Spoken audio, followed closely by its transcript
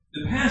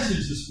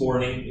passage this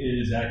morning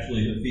is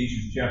actually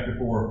Ephesians chapter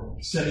 4,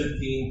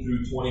 17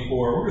 through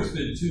 24. We're going to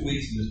spend 2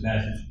 weeks in this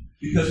passage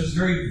because it's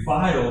very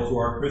vital to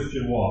our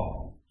Christian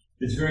walk.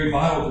 It's very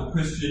vital to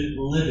Christian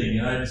living,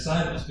 and I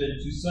decided to spend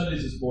 2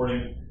 Sundays this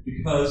morning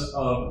because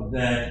of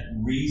that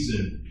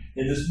reason.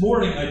 And this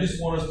morning, I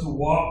just want us to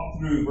walk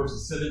through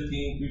verses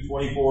 17 through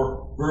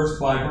 24, verse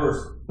by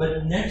verse.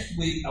 But next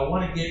week, I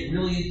want to get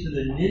really into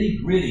the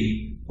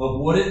nitty-gritty of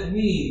what it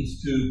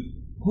means to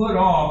put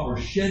off or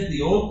shed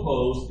the old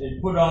clothes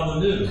and put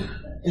on the new.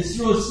 It's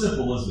really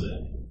simple, isn't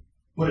it?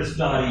 But it's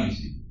not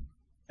easy.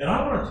 And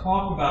I want to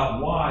talk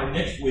about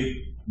next week,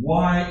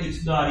 why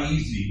it's not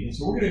easy. And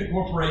so we're going to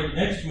incorporate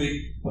next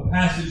week a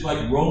passage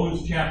like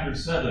Romans chapter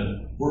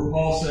 7, where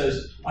Paul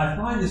says, I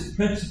find this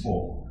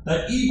principle,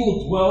 that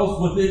evil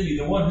dwells within me,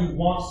 the one who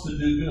wants to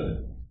do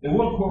good. And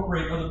we'll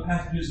incorporate other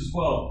passages as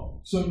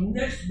well. So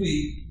next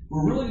week,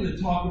 we're really going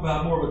to talk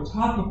about more of a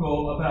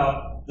topical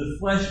about the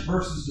flesh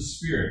versus the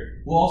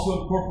spirit. We'll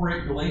also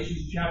incorporate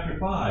Galatians chapter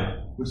 5,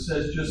 which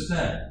says just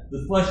that.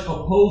 The flesh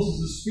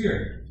opposes the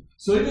spirit.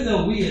 So even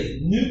though we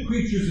as new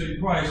creatures in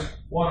Christ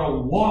want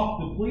to walk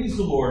to please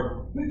the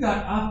Lord, we've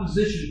got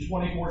opposition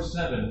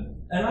 24/7.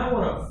 And I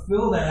want to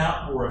fill that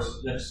out for us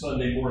next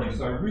Sunday morning.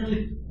 So I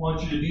really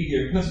want you to be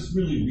here because it's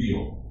really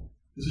real.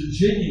 There's a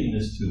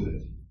genuineness to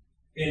it.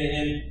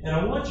 And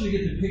I want you to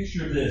get the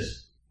picture of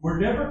this. We're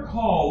never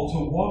called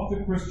to walk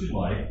the Christian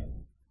life.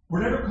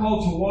 We're never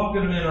called to walk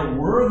in a manner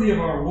worthy of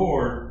our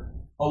Lord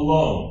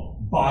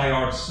alone, by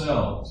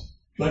ourselves,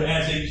 but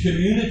as a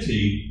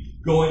community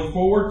going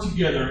forward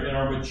together in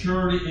our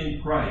maturity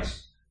in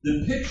Christ.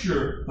 The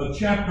picture of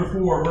chapter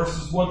 4,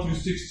 verses 1 through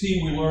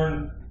 16 we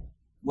learned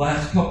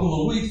last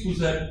couple of weeks was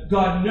that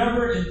God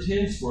never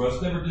intends for us,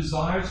 never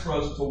desires for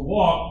us to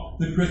walk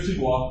the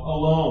Christian walk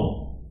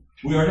alone.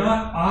 We are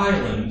not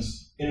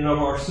islands in and of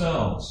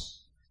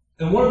ourselves.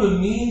 And one of the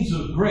means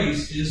of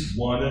grace is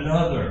one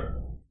another.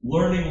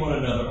 Learning one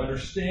another,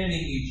 understanding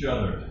each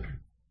other.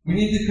 We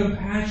need the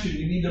compassion,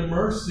 we need the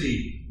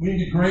mercy, we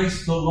need the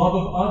grace, the love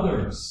of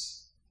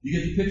others. You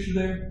get the picture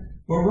there?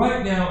 But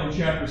right now in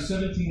chapter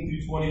 17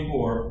 through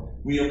 24,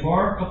 we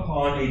embark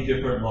upon a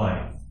different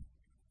life.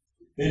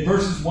 In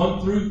verses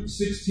 1 through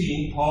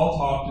 16, Paul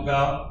talked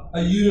about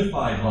a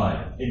unified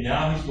life. And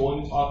now he's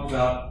going to talk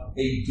about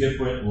a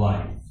different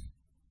life.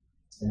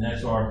 And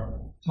that's our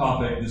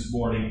topic this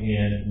morning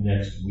and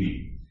next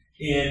week.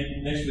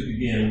 And next week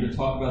again, we're going to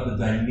talk about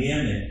the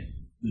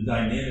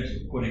dynamics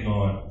of putting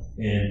on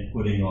and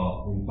putting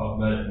off. We're going to talk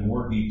about it in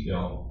more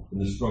detail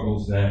and the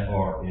struggles that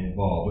are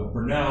involved. But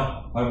for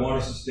now, I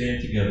want us to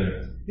stand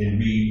together and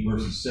read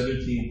verses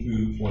 17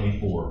 through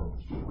 24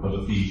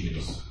 of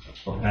Ephesians,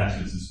 our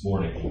passage this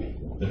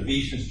morning.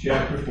 Ephesians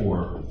chapter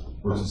 4,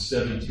 verses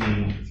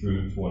 17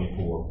 through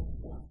 24.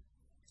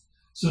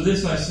 So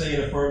this I say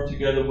and affirm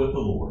together with the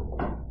Lord,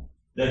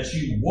 that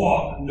you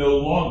walk no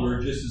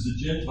longer just as the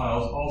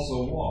Gentiles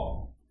also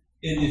walk,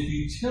 in the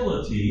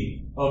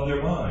futility of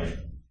their mind,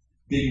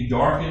 being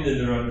darkened in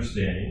their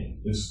understanding,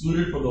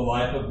 excluded from the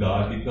life of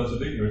God because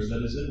of ignorance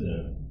that is in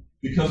them,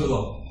 because of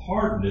the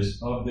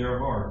hardness of their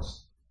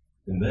hearts.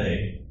 And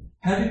they,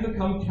 having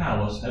become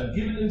callous, have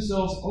given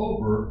themselves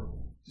over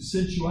to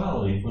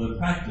sensuality for the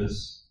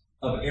practice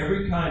of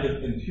every kind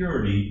of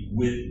impurity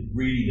with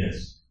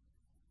greediness.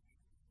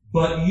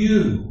 But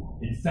you,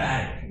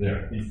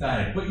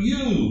 emphatic. But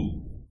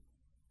you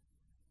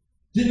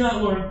did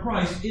not learn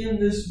Christ in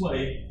this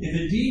way, if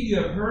indeed you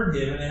have heard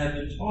him and have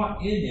been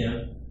taught in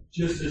him,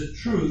 just as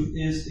truth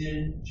is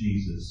in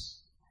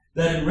Jesus.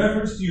 That in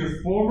reference to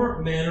your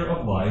former manner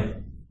of life,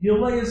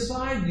 you'll lay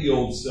aside the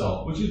old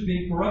self, which is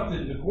being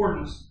corrupted in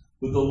accordance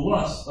with the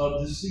lusts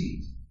of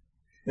deceit,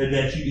 and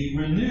that you be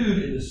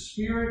renewed in the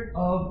spirit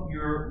of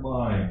your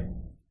mind.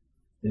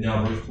 And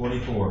now verse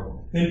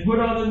 24. And put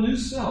on a new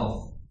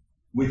self,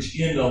 which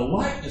in the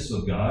likeness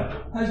of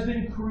God has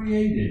been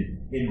created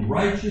in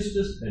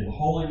righteousness and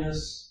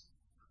holiness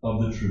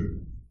of the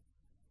truth.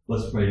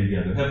 Let's pray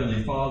together.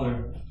 Heavenly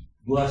Father,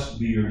 blessed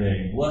be your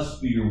name. Blessed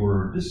be your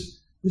word.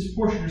 This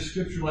portion of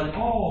Scripture, like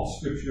all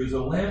Scripture, is a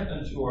lamp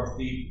unto our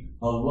feet,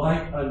 a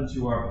light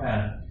unto our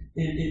path.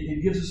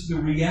 It gives us the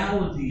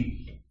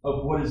reality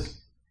of what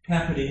is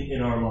happening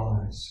in our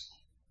lives.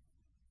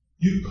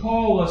 You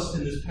call us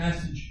in this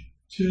passage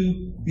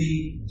to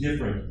be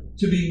different.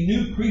 To be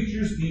new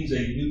creatures means a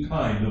new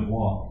kind of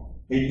walk,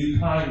 a new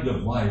kind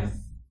of life.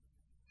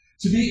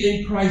 To be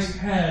in Christ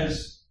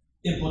has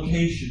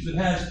implications. It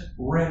has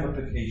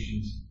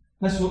ramifications.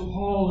 That's what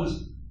Paul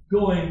is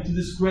going to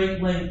this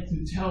great length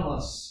to tell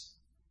us.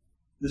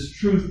 This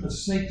truth of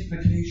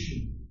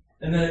sanctification,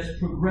 and that it's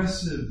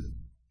progressive,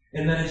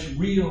 and that it's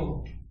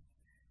real,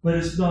 but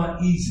it's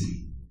not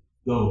easy,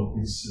 though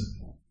it's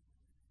simple.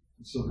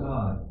 And so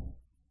God,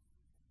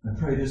 I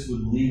pray this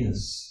would lead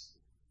us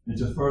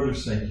into further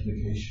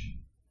sanctification.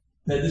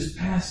 That this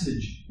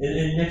passage,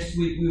 and next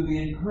week we will be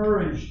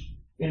encouraged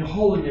in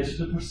holiness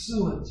to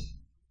pursue it,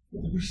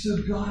 and to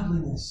pursue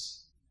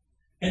godliness,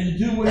 and to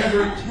do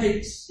whatever it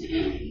takes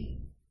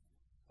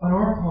on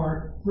our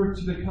part for it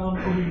to become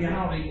a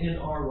reality in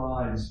our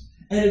lives.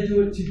 and to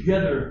do it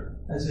together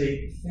as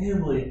a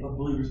family of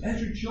believers,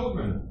 as your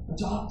children,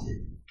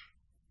 adopted,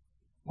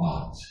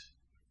 bought,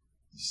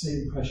 the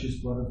same precious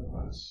blood of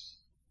Christ.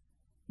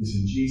 It's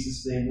in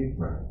Jesus' name we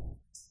pray.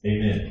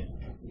 Amen.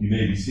 You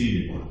may be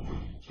seated.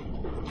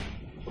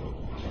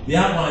 The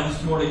outline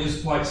this morning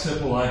is quite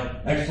simple. I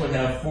actually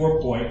have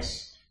 4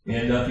 points.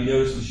 And if you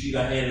notice, the sheet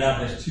I handed out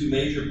has 2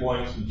 major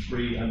points and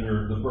 3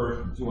 under the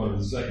first and 2 under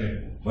the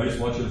second. But I just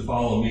want you to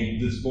follow me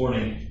this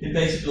morning. It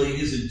basically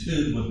is in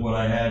tune with what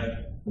I have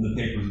in the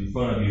papers in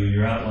front of you in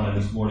your outline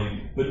this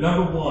morning. But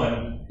number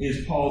 1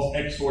 is Paul's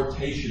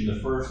exhortation,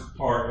 the first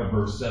part of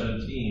verse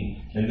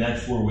 17. And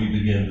that's where we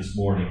begin this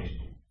morning.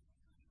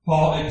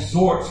 Paul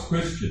exhorts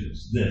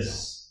Christians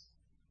this: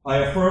 I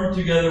affirm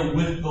together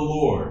with the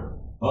Lord.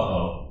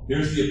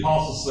 Here's the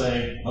apostle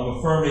saying, I'm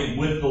affirming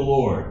with the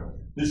Lord.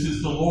 This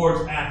is the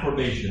Lord's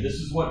affirmation. This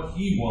is what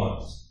he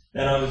wants.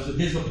 And I was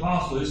his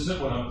apostle, his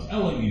servant, I'm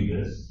telling you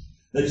this,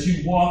 that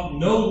you walk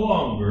no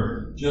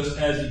longer just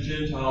as the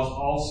Gentiles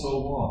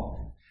also walk.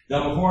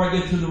 Now, before I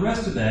get to the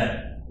rest of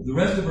that, the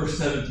rest of verse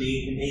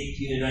 17 and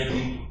 18 and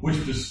 19,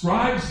 which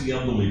describes the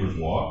unbeliever's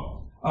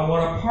walk, I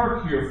want to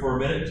park here for a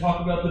minute and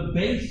talk about the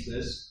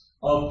basis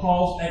of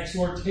Paul's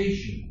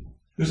exhortation.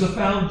 There's a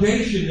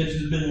foundation that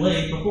has been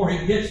laid before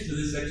he gets to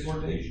this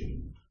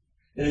exhortation.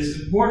 And it's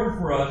important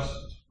for us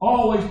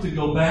always to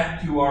go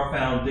back to our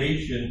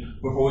foundation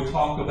before we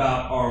talk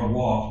about our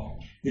walk.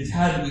 It's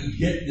how do we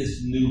get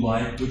this new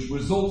life, which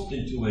results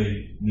into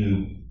a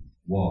new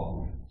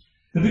walk.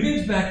 It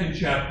begins back in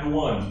chapter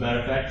 1. As a matter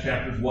of fact,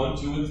 chapters 1,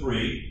 2, and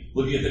 3,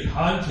 looking at the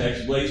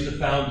context, lays the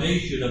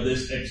foundation of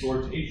this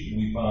exhortation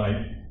we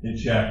find in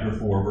chapter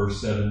 4, verse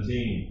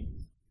 17.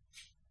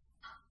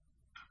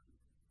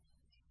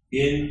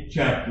 In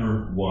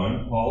chapter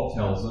 1, Paul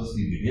tells us,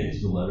 he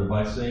begins the letter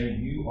by saying,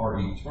 you are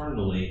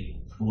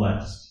eternally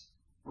blessed.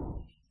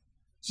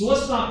 So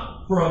let's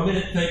not for a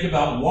minute think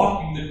about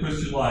walking the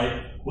Christian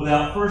life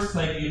without first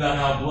thinking about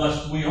how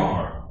blessed we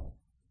are.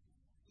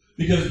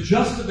 Because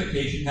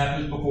justification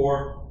happens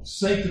before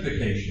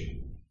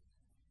sanctification.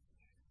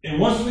 And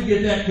once we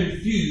get that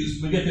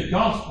confused, we get the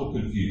gospel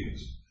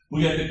confused.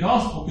 We get the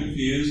gospel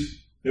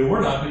confused, and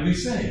we're not going to be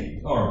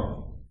saved, are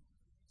we?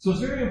 So it's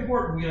very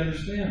important we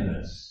understand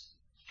this.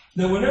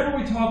 That whenever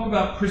we talk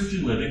about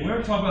Christian living, whenever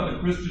we talk about the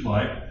Christian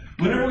life,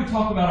 whenever we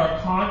talk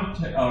about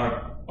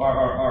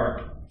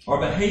our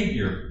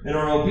behavior and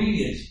our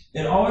obedience,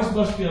 it always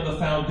must be on the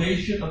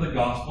foundation of the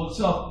gospel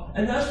itself.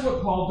 And that's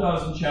what Paul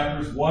does in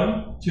chapters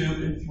 1, 2,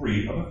 and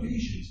 3 of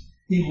Ephesians.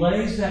 He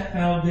lays that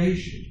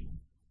foundation.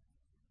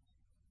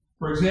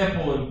 For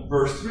example, in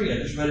verse 3, I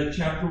just read it in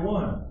chapter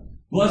 1.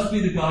 Blessed be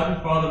the God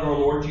and Father of our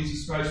Lord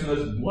Jesus Christ, who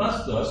has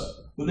blessed us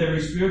with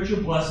every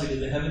spiritual blessing in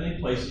the heavenly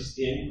places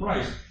in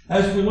Christ.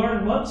 As we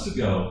learned months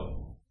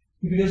ago,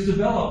 he begins to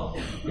develop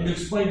and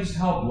explain just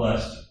how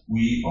blessed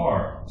we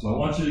are. So I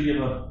want you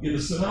to give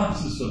a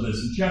synopsis of this.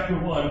 In chapter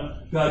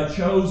 1, God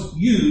chose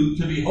you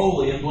to be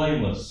holy and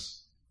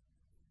blameless.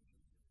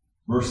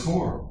 Verse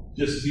 4,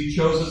 just as he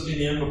chose us in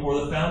him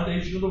before the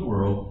foundation of the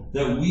world,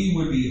 that we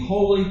would be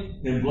holy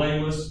and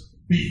blameless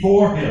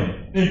before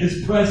him in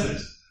his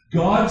presence.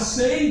 God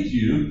saved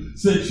you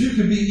so that you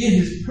could be in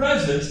his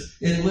presence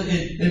and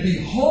be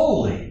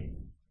holy.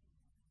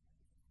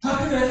 How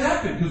can that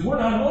happen? Because we're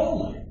not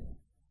holy.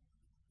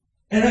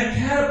 And that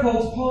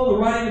catapults Paul to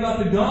writing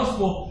about the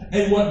gospel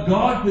and what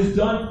God has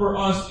done for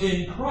us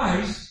in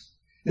Christ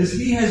is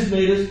he has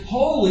made us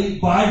holy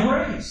by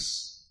grace.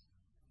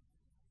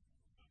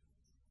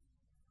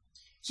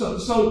 So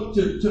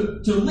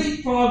to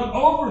leapfrog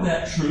over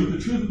that truth, the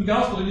truth of the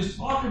gospel, and just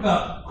talk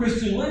about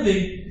Christian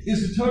living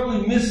is to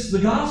totally miss the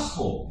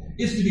gospel.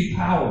 It's to be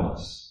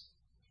powerless.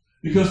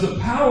 Because the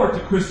power to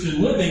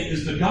Christian living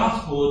is the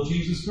gospel of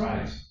Jesus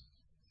Christ.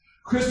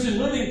 Christian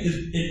living is,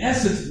 in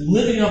essence,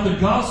 living out the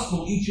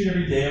gospel each and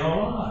every day in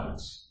our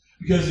lives.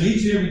 Because in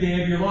each and every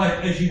day of your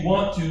life, as you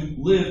want to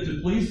live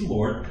to please the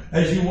Lord,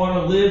 as you want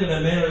to live in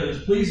a manner that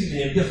is pleasing to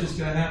him, guess what's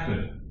going to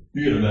happen?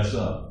 You're going to mess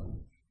up.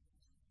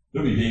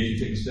 There'll be days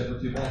you take a step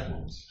or two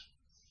backwards.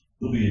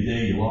 There'll be a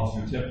day you lost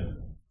your temper.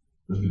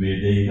 There's going to be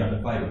a day you got in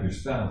a fight with your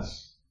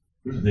spouse.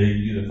 There's a day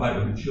you get in a fight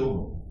with your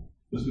children.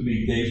 There's going to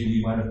be days when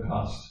you might have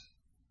cussed.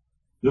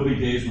 There'll be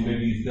days when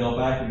maybe you fell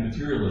back in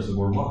materialism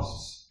or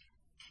lusts.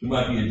 There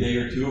might be a day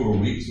or two or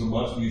weeks or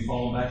months when you've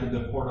fallen back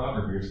into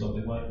pornography or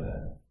something like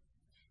that.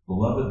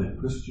 Beloved, the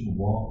Christian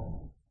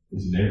walk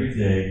is an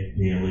everyday,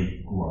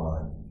 daily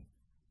grind.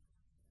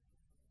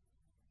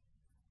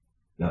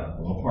 Now,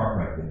 I'll park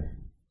right there.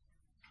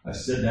 I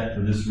said that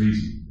for this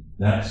reason.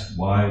 That's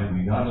why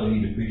we not only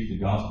need to preach the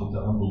gospel to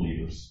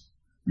unbelievers,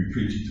 we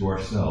preach it to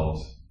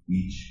ourselves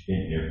each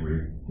and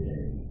every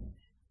day.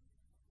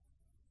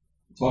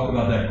 We'll talk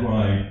about that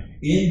grind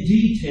in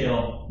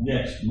detail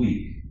next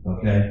week,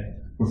 okay?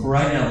 But for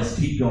right now, let's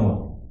keep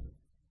going.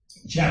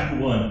 Chapter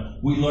 1,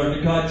 we learn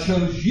that God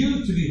chose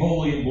you to be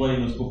holy and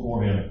blameless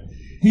before him.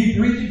 He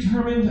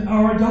predetermined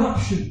our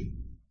adoption.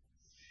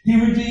 He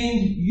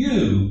redeemed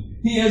you.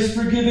 He has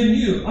forgiven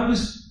you. I'm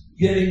just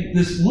getting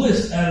this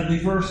list out of the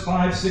first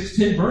 5, 6,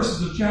 10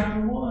 verses of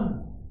chapter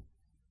 1.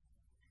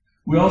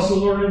 We also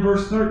learn in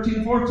verse 13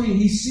 and 14,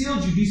 He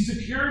sealed you, He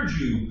secured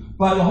you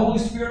by the Holy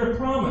Spirit of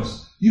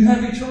promise. You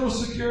have eternal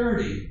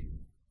security.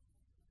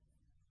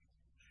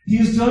 He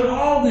has done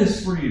all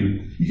this for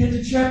you. You get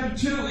to chapter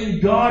 2,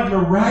 and God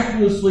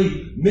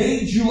miraculously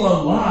made you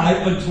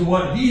alive unto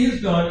what He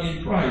has done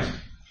in Christ.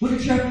 Look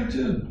at chapter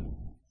 2.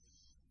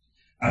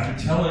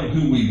 After telling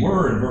who we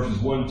were in verses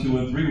 1, 2,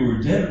 and 3, we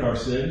were dead in our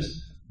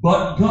sins.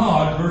 But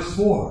God, verse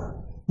 4.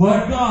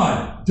 But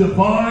God,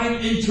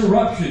 divine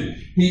interruption.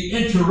 He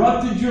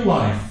interrupted your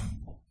life.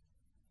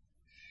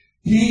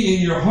 He,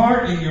 in your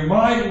heart, in your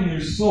mind, in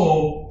your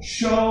soul,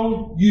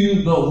 showed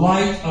you the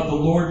light of the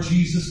Lord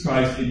Jesus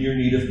Christ in your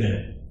need of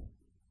Him.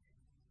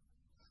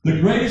 The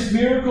greatest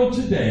miracle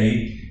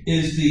today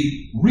is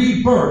the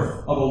rebirth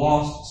of a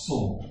lost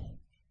soul.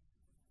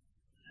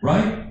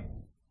 Right?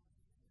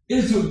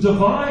 It is a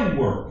divine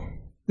work.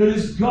 That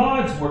is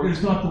God's work. It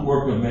is not the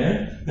work of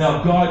man.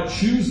 Now, God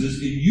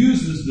chooses and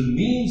uses the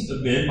means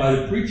of men by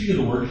the preaching of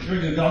the word,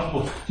 sharing the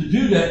gospel to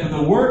do that, but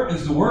the work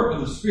is the work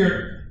of the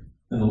Spirit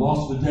and the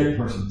loss of a dead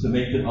person to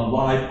make them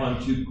alive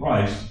unto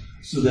Christ,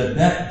 so that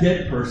that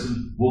dead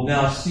person will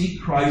now see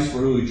Christ for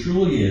who He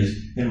truly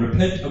is and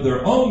repent of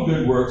their own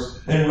good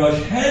works and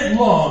rush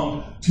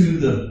headlong to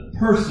the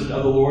person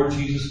of the Lord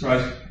Jesus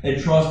Christ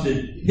and trust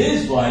in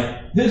His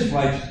life, His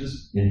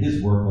righteousness, and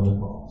His work on the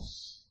cross.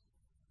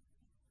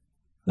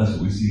 That's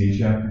what we see in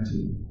chapter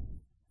 2.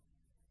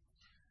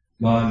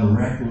 God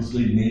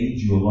miraculously made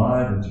you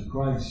alive unto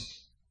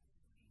Christ,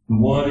 the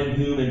one in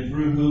whom and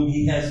through whom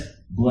He has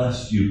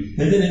blessed you.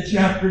 And then in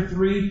chapter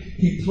 3,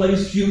 He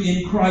placed you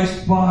in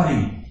Christ's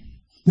body.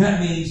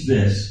 That means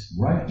this.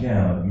 Right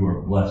now, you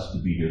are blessed to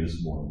be here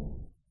this morning.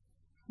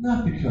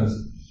 Not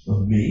because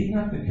of me,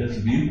 not because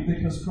of you, but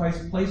because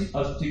Christ placed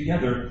us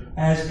together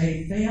as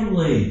a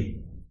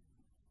family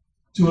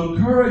to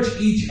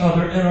encourage each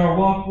other in our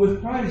walk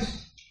with Christ,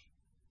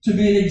 to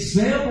be an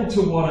example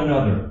to one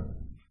another,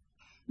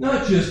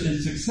 not just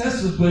in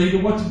successes, but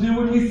even what to do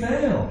when we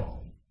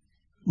fail.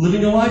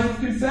 Living a life of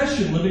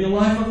confession, living a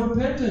life of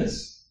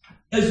repentance,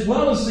 as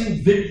well as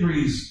seeing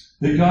victories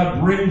that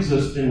God brings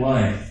us in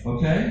life,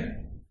 okay?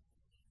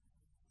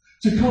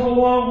 To come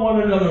along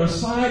one another,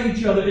 aside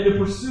each other in the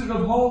pursuit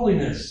of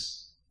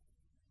holiness.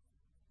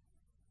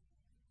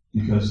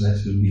 Because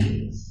that's who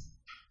He is.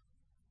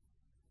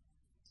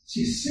 So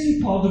you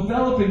see Paul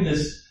developing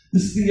this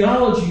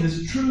theology,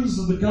 this truths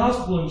of the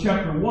gospel in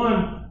chapter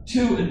 1,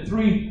 2, and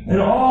 3, and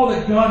all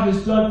that God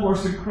has done for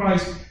us in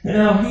Christ, and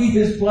how He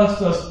has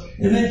blessed us.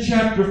 And then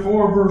chapter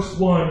 4, verse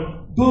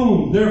 1,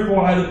 boom,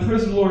 therefore I, the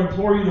prisoner, Lord,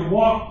 implore you to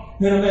walk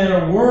in a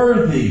manner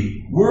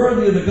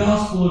worthy of the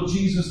gospel of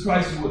Jesus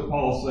Christ, is what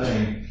Paul's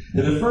saying.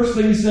 And the first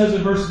thing he says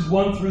in verses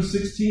 1 through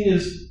 16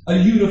 is a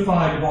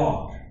unified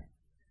walk.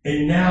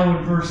 And now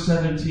in verse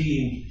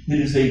 17, it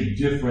is a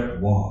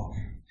different walk.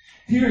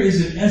 Here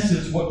is in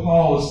essence what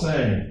Paul is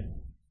saying.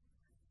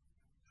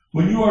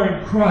 When you are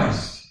in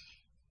Christ,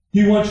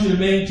 He wants you to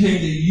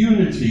maintain the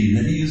unity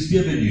that He has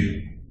given you.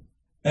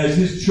 As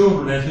His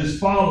children, as His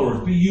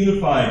followers, be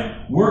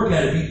unified, work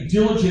at it, be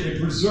diligent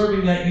in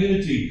preserving that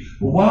unity.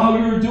 But while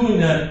you're doing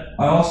that,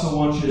 I also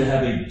want you to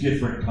have a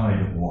different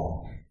kind of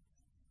walk.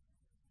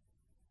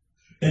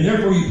 And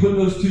therefore, you put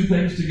those two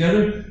things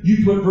together.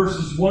 You put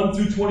verses 1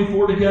 through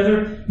 24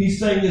 together. He's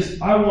saying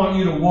this, I want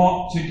you to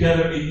walk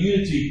together in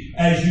unity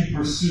as you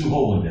pursue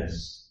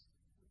holiness.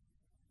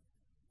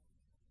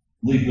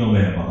 Leave no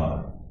man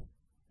behind.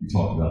 We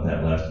talked about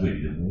that last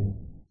week, didn't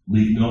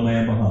we? Leave no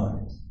man behind.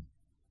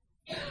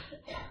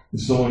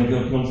 If someone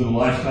comes in a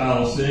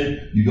lifestyle of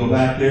sin, you go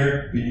back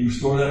there and you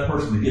restore that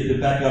person to get them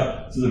back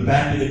up so they're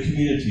back in the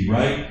community,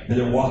 right? And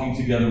they're walking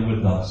together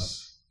with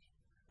us.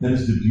 That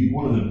is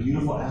one of the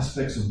beautiful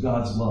aspects of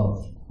God's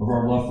love, of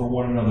our love for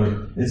one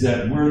another, is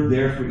that we're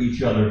there for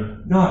each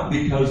other, not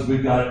because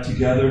we've got it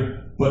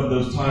together, but in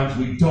those times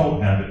we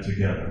don't have it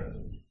together.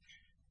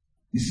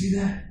 You see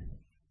that?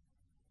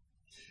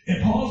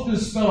 And Paul's going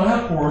to spell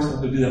out for us, I'm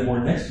going to do that more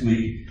next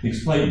week,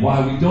 explain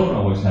why we don't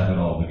always have it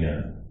all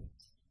together.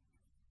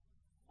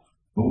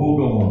 But we'll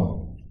go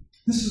on.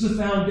 This is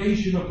the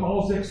foundation of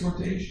Paul's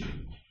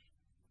exhortation.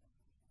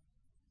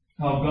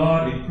 How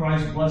God in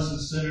Christ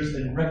blesses sinners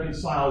and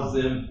reconciles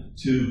them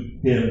to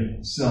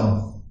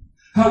Himself.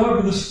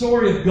 However, the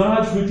story of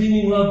God's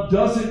redeeming love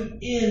doesn't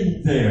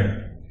end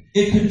there.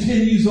 It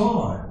continues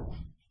on.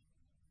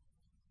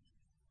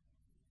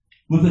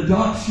 With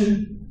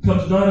adoption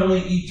comes not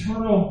only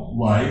eternal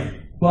life,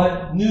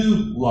 but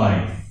new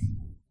life.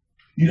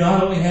 You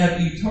not only have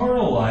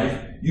eternal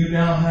life, you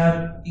now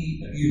have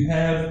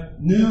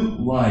new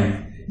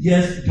life.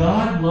 Yes,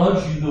 God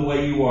loves you the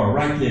way you are,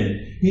 right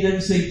then. He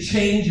doesn't say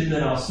change and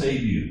then I'll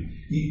save you.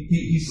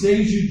 He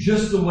saves you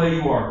just the way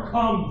you are.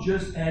 Come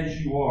just as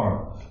you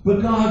are.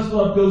 But God's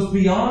love goes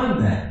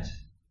beyond that.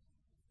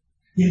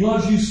 He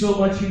loves you so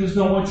much He does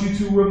not want you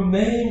to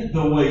remain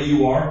the way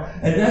you are.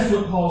 And that's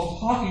what Paul's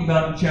talking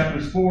about in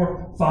chapters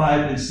 4,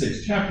 5, and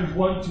 6. Chapters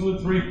 1, 2, and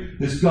 3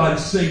 is God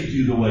saved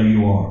you the way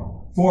you are.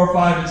 4,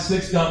 5, and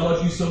 6, God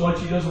loves you so much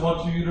He doesn't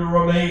want you to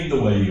remain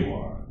the way you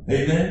are.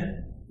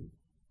 Amen?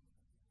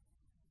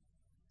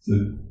 It's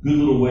a good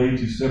little way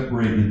to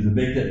separate it, to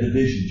make that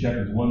division,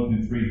 chapters 1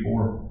 through 3,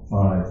 4,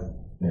 5,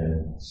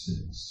 and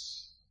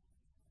 6.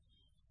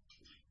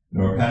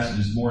 In our passage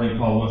this morning,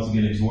 Paul once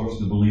again exhorts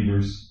the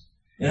believers.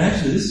 And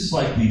actually, this is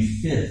like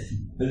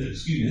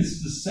this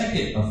is the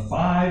second of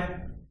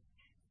 5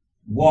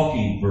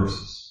 walking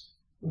verses.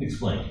 Let me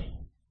explain.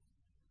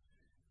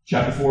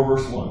 Chapter 4,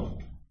 verse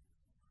 1.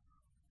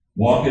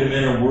 Walk in a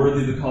manner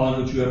worthy of the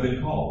calling which you have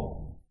been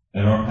called.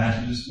 And our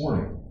passage this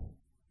morning.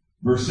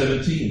 Verse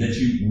 17, that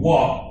you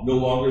walk no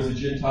longer as the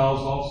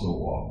Gentiles also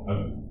walk,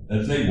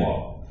 as they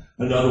walk.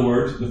 In other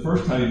words, the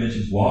first time he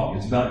mentions walk,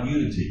 it's about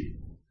unity.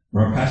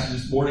 For our passage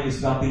this morning, it's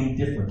about being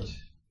different.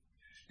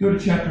 Go to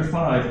chapter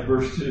 5,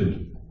 verse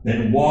 2.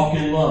 And walk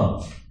in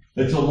love.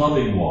 It's a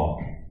loving walk.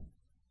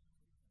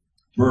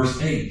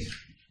 Verse 8.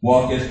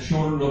 Walk as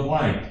children of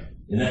light.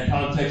 In that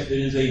context, it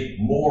is a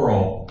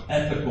moral,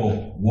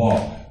 ethical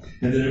walk.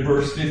 And then in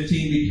verse 15,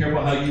 be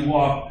careful how you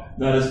walk,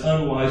 not as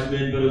unwise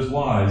men, but as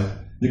wise.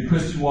 The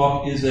Christian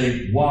walk is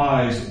a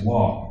wise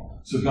walk.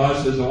 So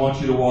God says, I want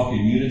you to walk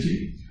in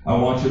unity. I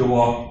want you to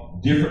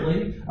walk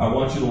differently. I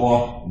want you to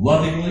walk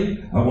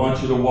lovingly. I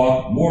want you to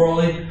walk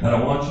morally. And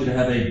I want you to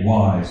have a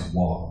wise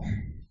walk.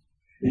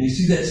 And you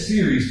see that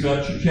series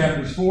throughout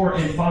chapters 4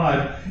 and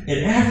 5.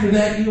 And after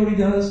that, you know what he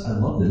does? I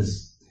love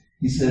this.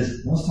 He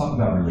says, let's talk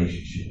about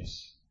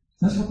relationships.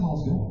 That's where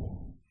Paul's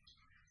going.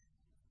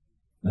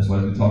 That's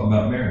why we talk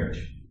about marriage.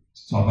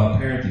 Let's talk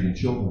about parenting and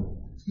children.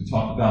 Let's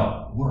talk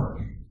about work.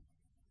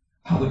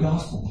 How the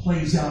gospel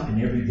plays out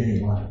in everyday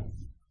life.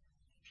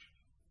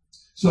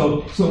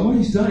 So what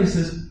he's done, he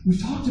says,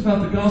 we've talked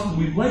about the gospel,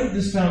 we've laid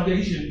this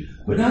foundation,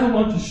 but now I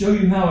want to show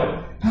you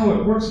how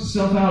it works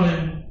itself out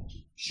in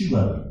shoe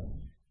leather.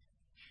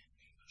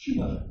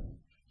 Shoe leather.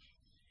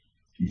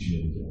 Each and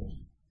every day.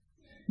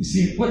 You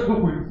see, what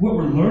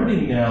we're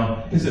learning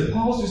now is that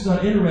Paul's just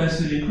not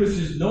interested in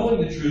Christians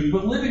knowing the truth,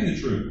 but living the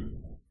truth.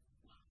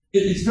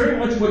 It's very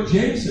much what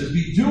James says,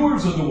 be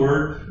doers of the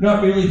word,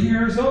 not merely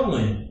hearers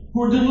only.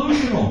 Who are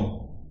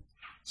delusional,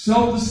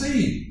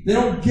 self-deceived. They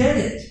don't get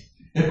it.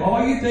 If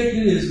all you think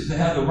it is to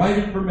have the right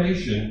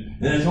information,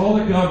 and it's all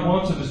that God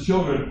wants of his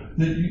children,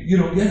 then you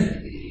don't get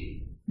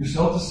it. You're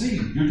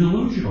self-deceived. You're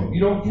delusional.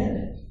 You don't get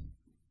it.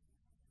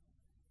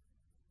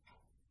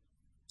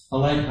 I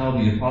like how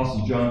the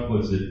Apostle John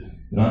puts it,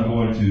 and I'm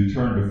going to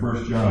turn to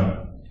 1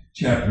 John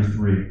chapter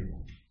 3.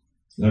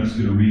 And I'm just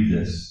going to read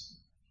this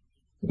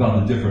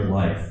about the different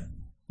life.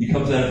 He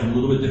comes at it from a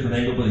little bit different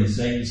angle, but he's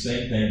saying the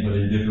same thing, but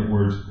in different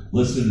words.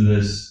 Listen to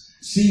this.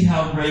 See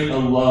how great a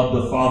love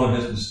the Father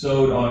has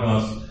bestowed on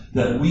us,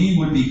 that we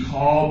would be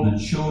called the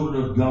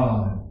children of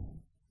God.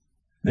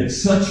 And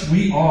such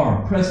we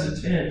are,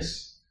 present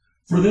tense.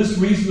 For this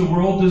reason the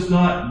world does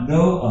not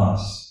know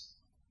us,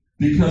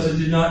 because it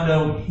did not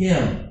know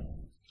him.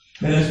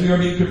 And as we are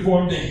being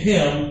conformed to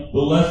him, the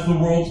less the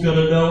world's going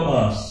to know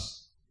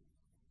us.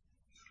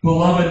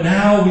 Beloved,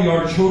 now we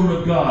are children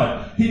of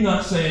God. He's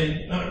not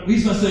saying,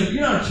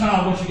 you're not a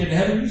child once you get to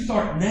heaven. You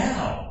start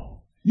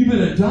now. You've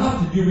been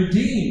adopted. You're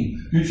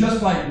redeemed. You're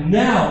just like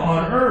now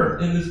on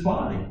earth in this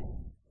body.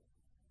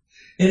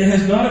 And it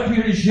has not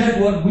appeared as yet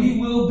what we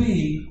will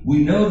be. We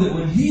know that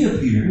when he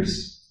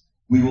appears,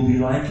 we will be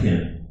like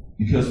him,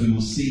 because we will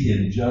see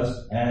him just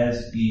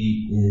as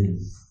he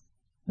is.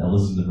 Now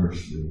listen to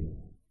verse 3.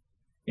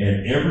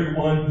 And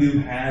everyone who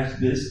has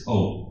this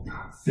hope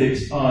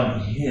fixed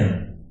on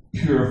him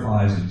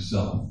purifies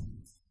himself,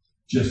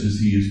 just as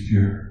he is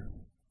pure.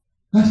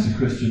 That's the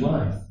Christian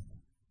life.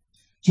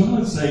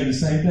 John's saying the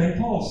same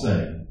thing Paul's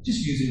saying,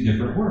 just using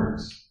different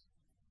words.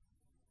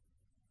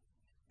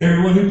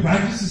 Everyone who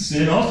practices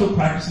sin also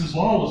practices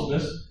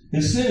lawlessness,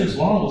 and sin is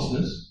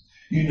lawlessness.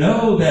 You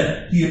know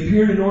that he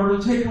appeared in order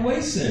to take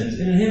away sins,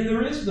 and in him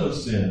there is no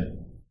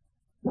sin.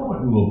 No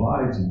one who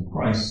abides in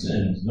Christ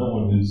sins. No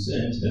one who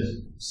sins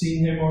has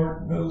seen him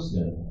or knows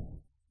him.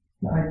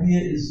 The idea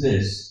is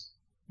this.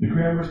 The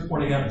grammar is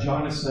pointing out,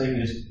 John is saying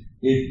is,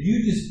 if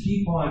you just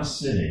keep on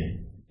sinning,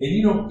 and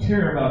you don't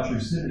care about your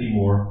sin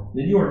anymore,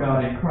 then you are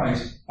not in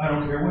Christ. I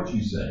don't care what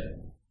you say.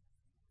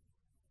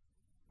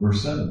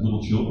 Verse 7,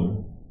 little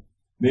children,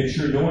 make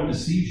sure no one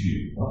deceives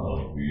you.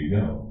 Uh-oh, here you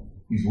go.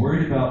 He's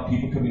worried about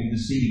people coming and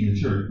deceiving the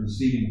church,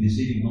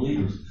 deceiving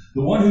believers.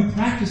 The one who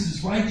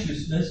practices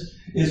righteousness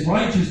is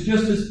righteous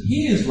just as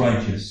he is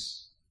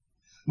righteous.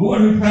 The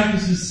one who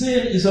practices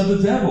sin is of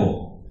the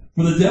devil,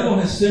 for the devil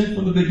has sinned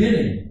from the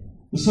beginning.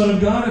 The Son of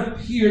God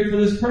appeared for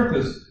this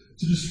purpose,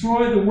 to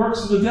destroy the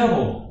works of the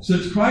devil.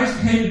 Since Christ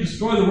came to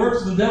destroy the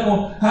works of the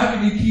devil, how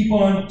can you keep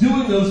on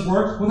doing those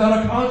works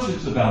without a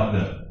conscience about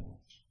them?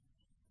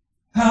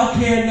 How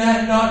can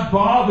that not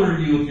bother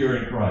you if you're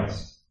in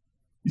Christ?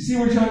 You see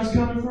where John's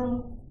coming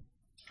from?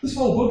 This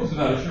whole book is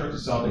about assurance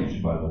of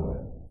salvation, by the way.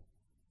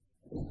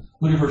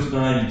 Look at verse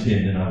 9 and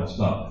 10, and I will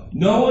stop.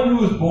 No one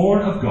who is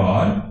born of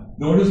God,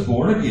 nor is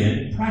born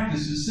again,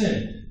 practices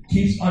sin.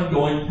 Keeps on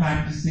going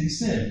practicing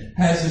sin.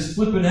 Has this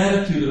flippant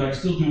attitude that I can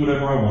still do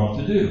whatever I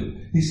want to do.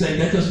 He's saying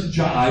that doesn't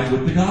jive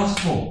with the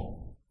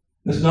gospel.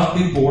 That's not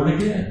being born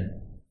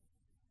again.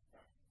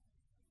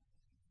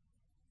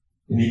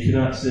 And he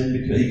cannot sin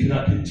because he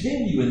cannot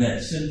continue in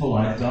that sinful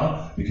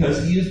lifestyle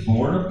because he is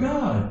born of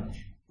God.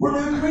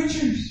 We're new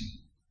creatures.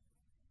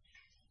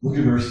 Look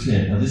at verse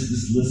 10. Now just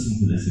listen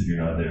to this if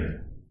you're not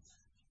there.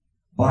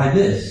 By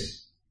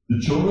this, the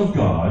children of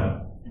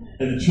God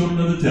and the children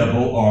of the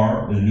devil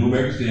are, in the New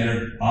American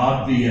Standard,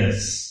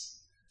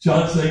 obvious.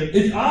 John's saying,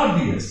 it's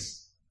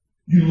obvious.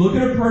 You look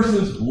at a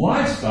person's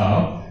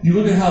lifestyle, you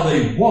look at how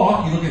they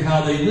walk, you look at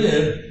how they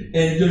live,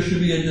 and there should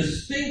be a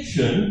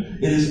distinction.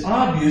 It is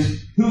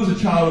obvious who is a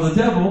child of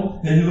the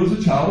devil and who is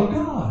a child of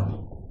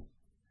God.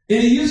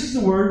 And he uses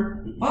the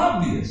word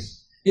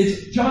obvious.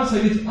 John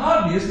saying it's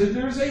obvious that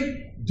there is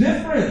a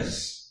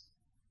difference,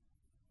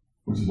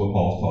 which is what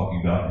Paul's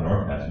talking about in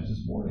our passage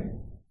this morning.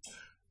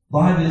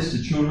 By this,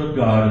 the children of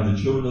God and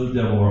the children of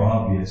the devil are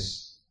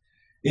obvious.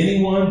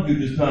 Anyone who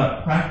does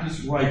not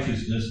practice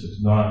righteousness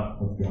is not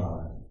of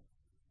God,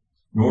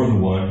 nor the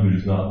one who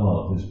does not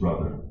love his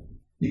brother.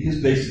 It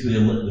gives basically a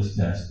litmus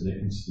test, and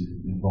it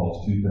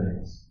involves two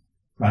things: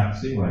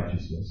 practicing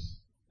righteousness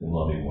and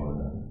loving one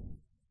another.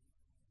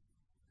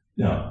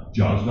 Now,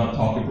 John's not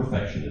talking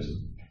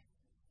perfectionism.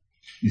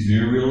 He's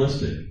very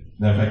realistic.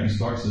 Matter of fact, he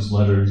starts his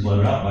letter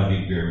out by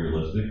being very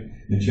realistic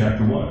in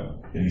chapter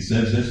 1. And he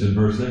says this in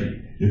verse 8.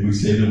 If we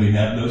say that we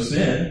have no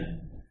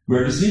sin,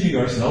 we're deceiving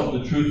ourselves,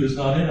 the truth is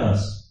not in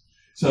us.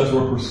 So as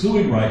we're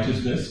pursuing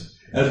righteousness,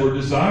 as we're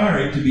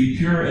desiring to be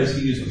pure as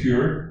he is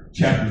pure,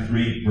 chapter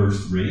 3,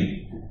 verse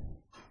 3,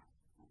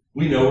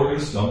 we know we're going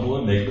to stumble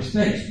and make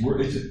mistakes. We're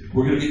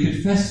going to be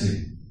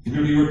confessing. We're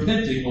going to be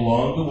repenting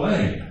along the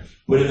way.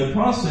 But in the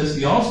process,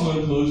 he also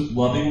includes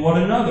loving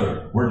one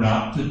another. We're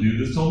not to do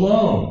this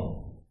alone.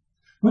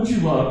 What you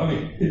love,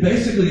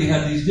 basically you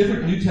have these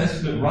different New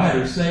Testament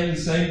writers saying the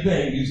same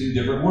thing using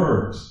different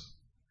words.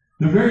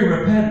 They're very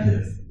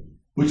repetitive,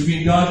 which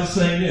means God is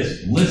saying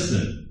this: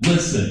 listen,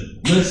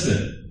 listen,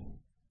 listen.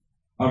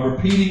 I'm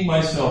repeating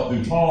myself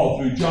through Paul,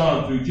 through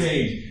John, through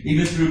James,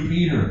 even through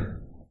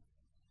Peter.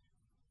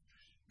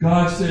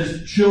 God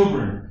says,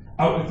 children,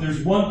 if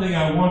there's one thing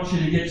I want you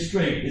to get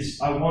straight,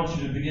 it's I want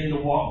you to begin to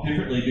walk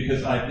differently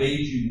because I made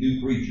you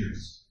new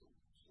creatures.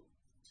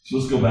 So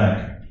let's go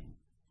back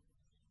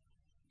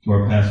to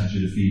our passage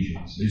in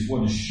Ephesians. I just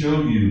wanted to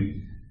show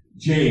you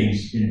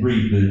James in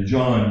brief and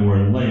John more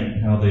in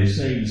length, how they're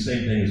saying the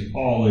same thing as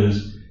Paul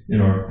is in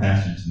our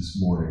passage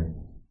this morning.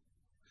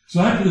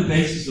 So after the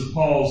basis of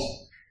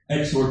Paul's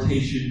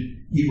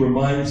exhortation, he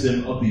reminds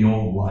them of the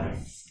old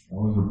life. I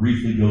want to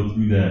briefly go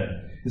through that.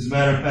 As a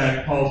matter of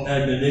fact, Paul's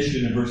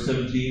admonition in verse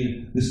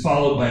 17 is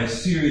followed by a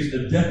series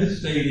of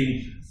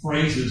devastating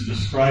phrases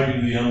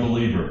describing the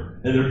unbeliever.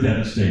 And they're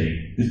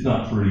devastating. It's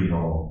not pretty at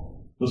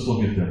all. Let's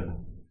look at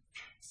them.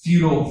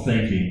 Futile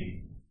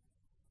thinking.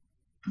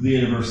 The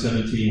end of verse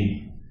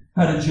 17.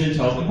 How do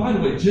Gentiles, and by the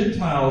way,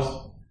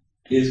 Gentiles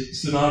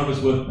is synonymous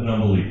with an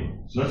unbeliever.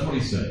 So that's what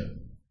he's saying.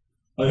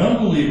 An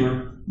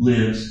unbeliever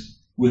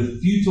lives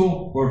with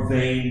futile or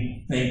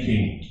vain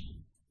thinking.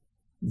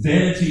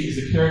 Vanity is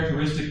a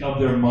characteristic of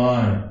their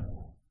mind.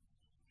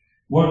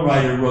 One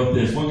commentator wrote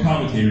this: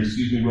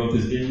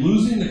 in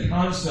losing the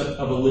concept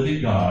of a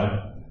living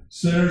God,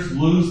 sinners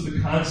lose the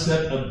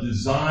concept of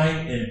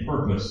design and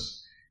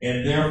purpose,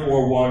 and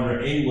therefore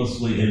wander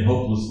aimlessly and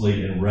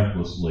hopelessly and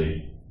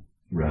recklessly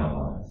throughout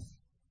life.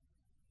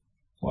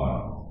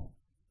 Wow.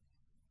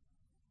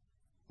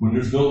 When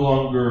there's no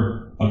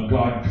longer a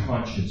God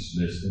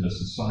consciousness in a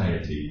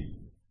society,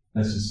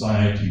 that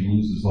society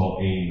loses all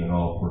aim and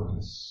all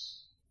purpose.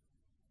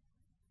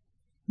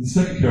 The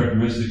second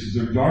characteristic is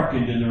they're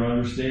darkened in their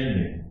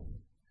understanding.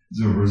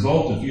 As a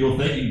result of futile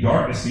thinking,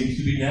 darkness seems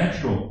to be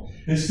natural.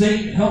 And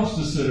Satan helps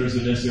the sinners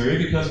in this area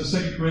because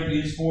of 2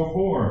 Corinthians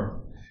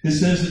 4:4. It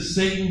says that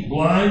Satan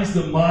blinds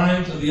the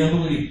minds of the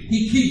unbelieving.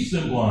 He keeps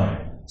them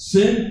blind.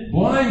 Sin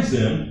blinds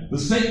them, but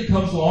Satan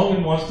comes along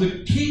and wants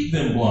to keep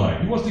them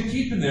blind. He wants to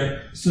keep them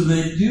there so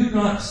they do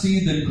not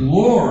see the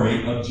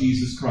glory of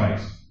Jesus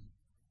Christ.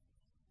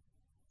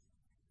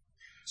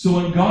 So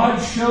when God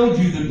showed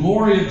you the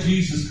glory of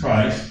Jesus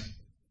Christ,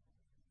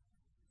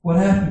 what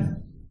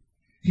happened?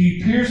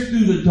 He pierced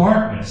through the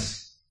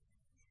darkness.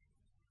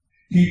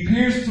 He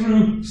pierced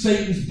through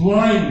Satan's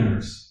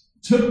blinders,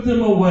 took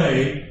them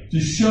away to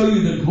show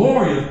you the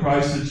glory of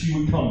Christ, that you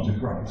would come to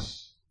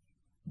Christ.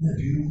 Isn't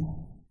that beautiful?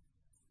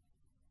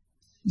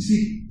 You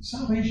see,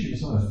 salvation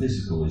is not a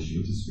physical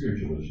issue, it's a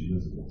spiritual issue,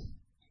 isn't it?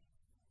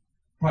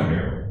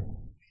 Primarily.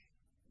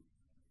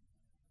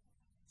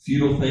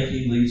 Futile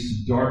thinking leads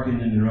to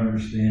darkened in their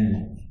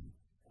understanding,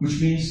 which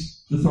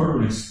means the third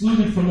one,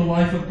 excluded from the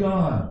life of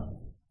God.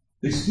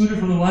 Excluded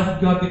from the life of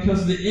God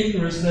because of the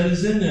ignorance that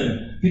is in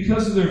them,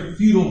 because of their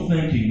futile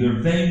thinking, their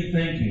vain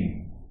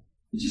thinking.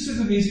 It just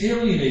simply means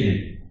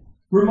alienated.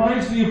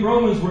 Reminds me of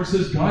Romans where it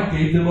says God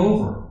gave them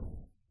over.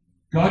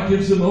 God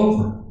gives them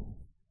over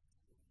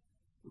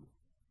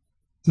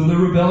to the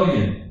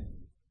rebellion.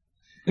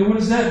 And what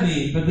does that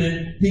mean? But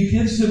then He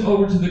gives them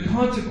over to the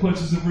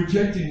consequences of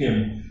rejecting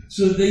Him,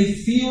 so that they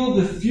feel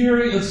the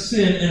fury of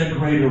sin in a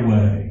greater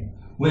way.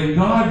 When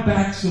God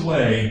backs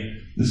away,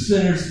 The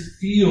sinners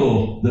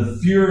feel the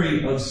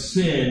fury of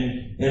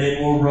sin in a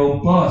more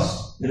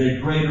robust, in a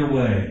greater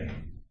way.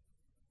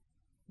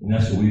 And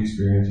that's what we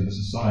experience in a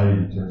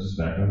society that turns us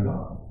back on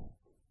God.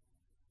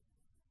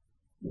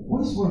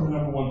 What is one of the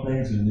number one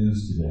things in the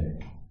news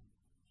today?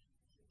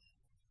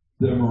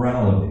 The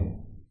immorality.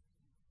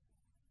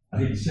 I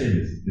hate to say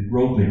this, the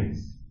gropings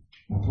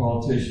of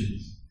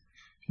politicians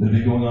that have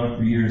been going on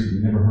for years that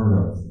we never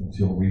heard of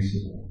until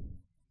recently.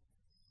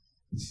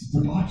 It's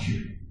the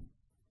debauchery.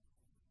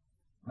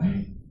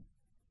 Right?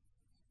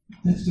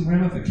 That's the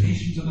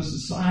ramifications of a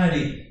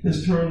society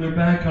that's turned their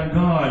back on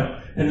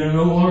God and they're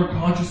no longer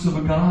conscious of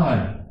a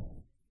God.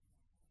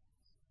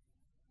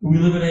 We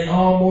live in an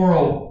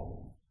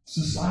all-moral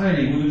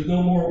society where there's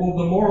no moral.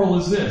 Well, the moral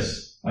is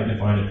this. I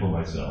define it for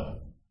myself.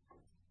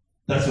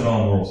 That's an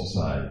all-moral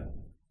society.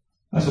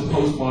 That's a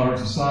postmodern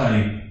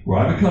society where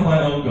I become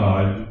my own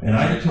God and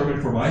I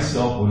determine for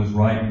myself what is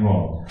right and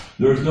wrong.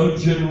 There is no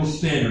general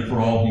standard for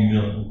all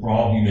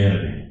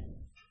humanity,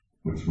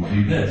 which would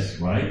be this,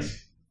 right?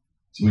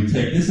 So we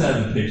take this out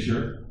of the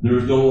picture. There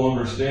is no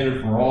longer a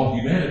standard for all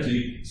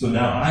humanity, so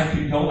now I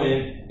can go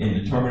in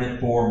and determine it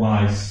for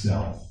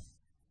myself.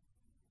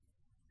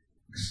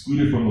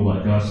 Excluded from the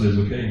light. God says,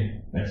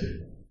 okay, that's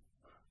it.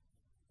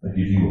 I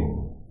give you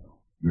over.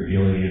 You're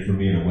alienated from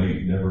me in a way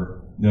you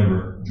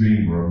never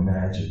dreamed or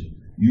imagined.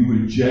 You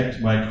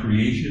reject my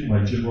creation,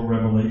 my general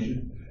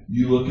revelation.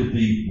 You look at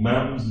the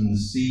mountains and the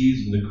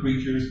seas and the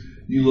creatures.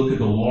 You look at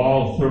the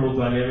law of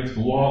thermodynamics,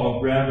 the law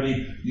of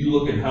gravity. You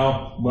look at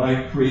how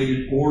my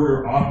created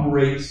order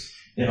operates.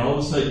 And all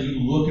of a sudden you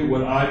look at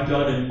what I've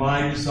done in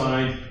my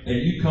design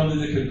and you come to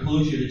the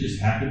conclusion it just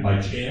happened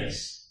by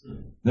chance.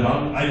 That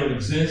I don't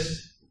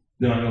exist.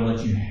 Then I'm going to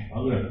let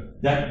you,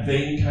 that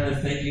vain kind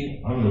of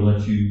thinking, I'm going to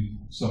let you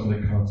suffer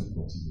the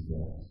consequences of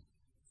that.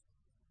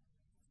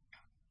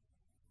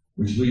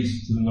 Which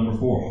leads to the number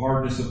 4,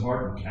 hardness of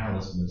heart and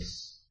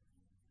callousness.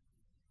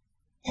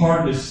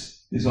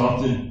 Hardness is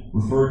often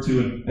referred to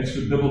in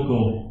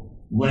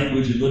extra-biblical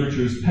language and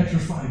literature as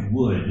petrified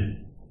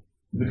wood.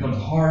 It becomes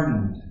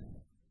hardened.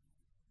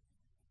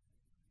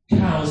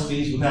 Callous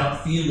means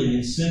without feeling,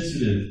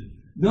 insensitive.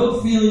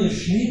 No feeling of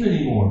shame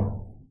anymore.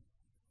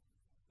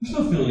 There's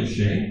no feeling of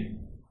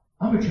shame.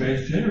 I'm a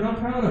transgender and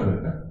I'm proud of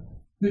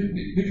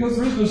it. Because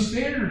there is no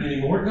standard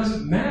anymore, it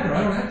doesn't matter.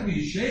 I don't have to be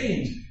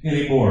ashamed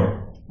anymore.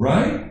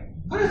 Right?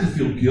 I don't have to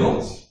feel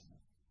guilt.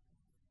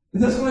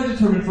 If that's what I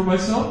determine for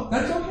myself,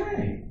 that's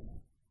okay.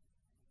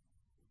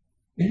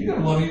 And you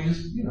gotta love me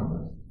just,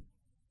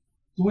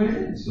 the way it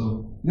is.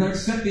 So you gotta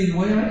accept me the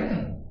way I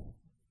am.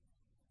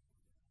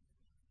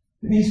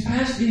 It means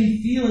past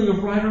any feeling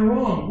of right or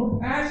wrong. We're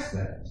past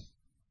that.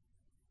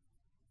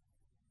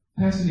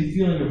 Past any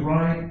feeling of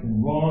right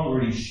and wrong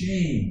or any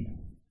shame.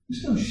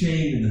 There's no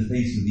shame in the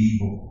face of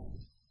evil.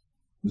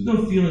 There's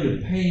no feeling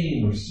of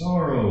pain or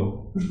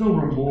sorrow. There's no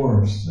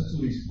remorse. That's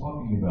what he's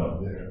talking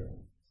about there.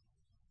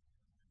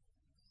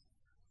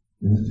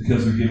 And it's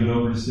because they're given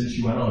over to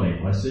sensuality,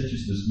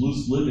 licentiousness,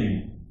 loose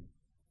living.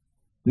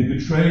 They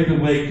betray the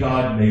way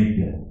God made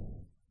them.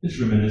 It's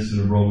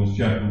reminiscent of Romans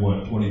chapter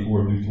 1,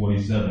 24 through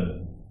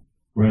 27.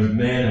 Whereas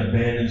man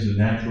abandons the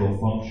natural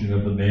function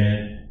of the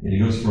man, and he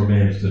goes for a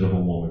man instead of a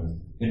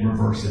woman. And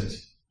reverse it.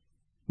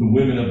 The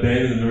women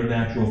abandon their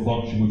natural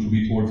function, which will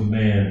be towards a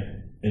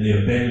man, and they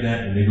abandon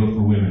that and they go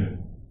for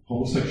women.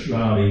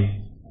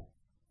 Homosexuality,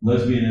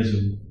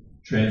 lesbianism,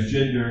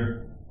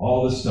 transgender,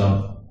 all this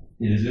stuff,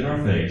 it is in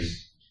our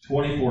face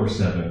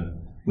 24/7,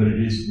 but it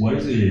is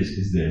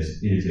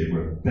this. It is a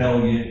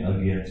rebellion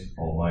against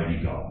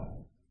Almighty God.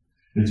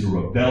 It's a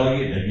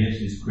rebellion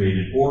against His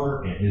created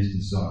order and His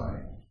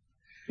design.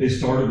 It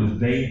started with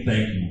vain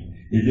thinking.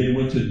 It then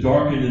went to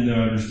darken in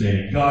their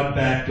understanding. God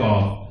backed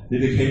off. They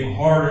became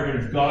harder,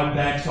 and if God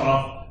backs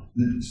off,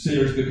 the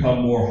sinners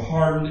become more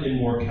hardened and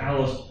more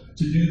callous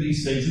to do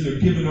these things, and they're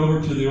given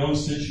over to their own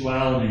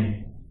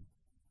sensuality.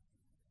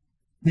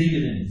 They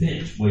even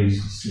invent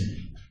ways to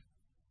sin.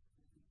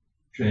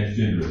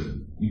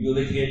 Transgenderism. Even though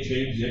they can't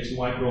change the X and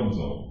Y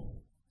chromosome.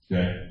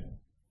 Okay?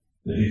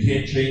 They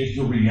can't change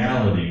the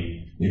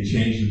reality. They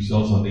change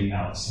themselves on the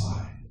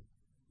outside.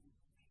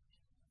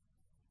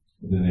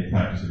 And then they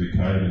practice every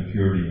kind of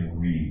impurity and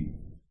greed.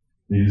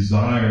 They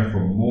desire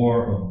for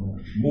more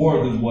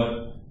than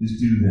what is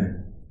due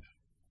them.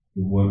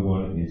 And what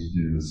one is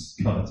due is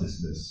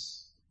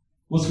covetousness.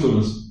 Let's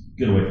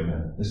get away from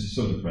that. This is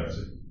so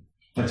depressing.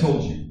 I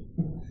told you.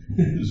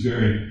 It was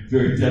very,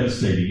 very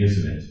devastating,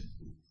 isn't it?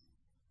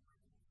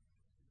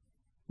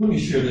 Let me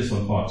share this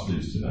on Fox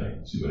News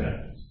tonight. See what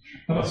happens.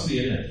 How about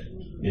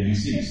CNN,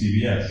 NBC,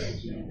 CBS?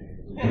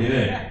 What do you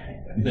think?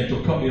 You think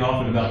they'll cut me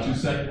off in about 2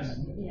 seconds?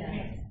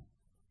 Yeah.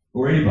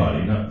 Or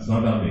anybody. No, it's not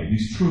about me.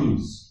 These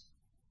truths.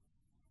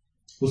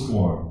 Let's go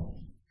on.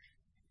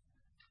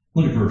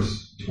 Look at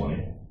verse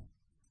 20.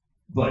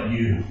 But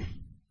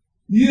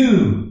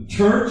you,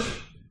 church,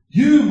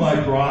 you, my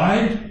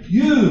bride,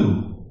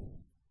 you,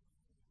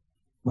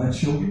 my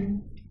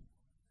children,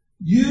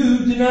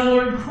 you did not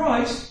learn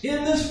Christ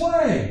in this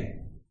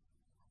way.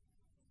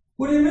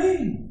 What do you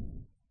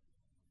mean?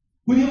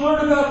 When you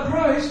learn about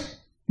Christ,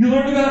 you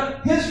learn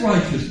about His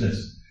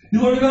righteousness.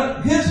 You learn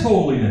about His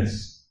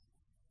holiness.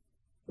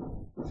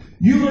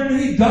 You learn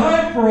that He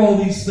died for all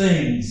these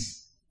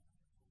things.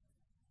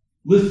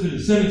 Listed in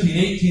 17,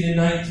 18, and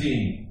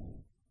 19.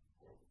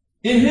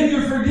 In Him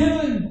you're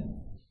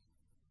forgiven.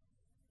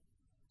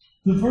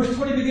 The verse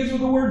 20 begins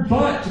with the word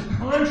but, to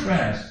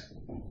contrast.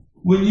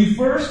 When you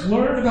first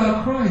learned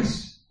about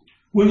Christ,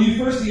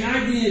 the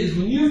idea is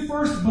when you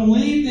first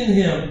believed in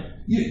Him,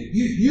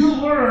 you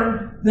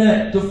learned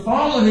that to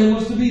follow Him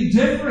was to be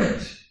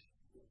different.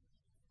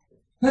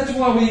 That's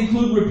why we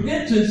include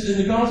repentance in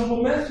the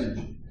gospel message.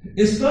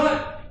 It's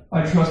not,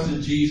 I trust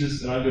in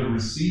Jesus and I'm going to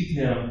receive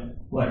Him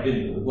like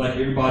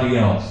everybody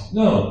else.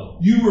 No,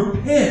 you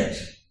repent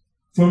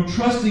from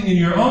trusting in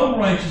your own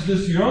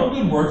righteousness, your own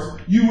good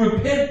works. You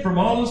repent from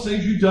all those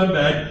things you've done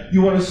bad.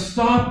 You want to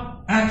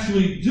stop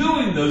actually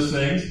doing those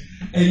things,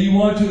 and you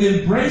want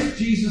to embrace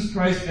Jesus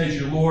Christ as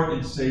your Lord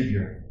and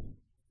Savior.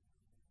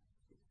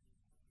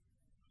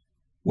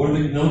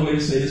 Another way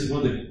to say this,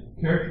 one of the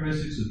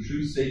characteristics of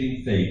true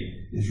saving faith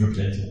is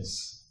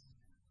repentance.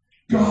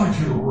 God,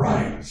 you're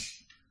right.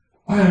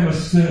 I am a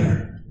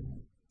sinner.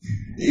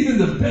 Even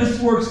the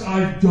best works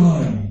I've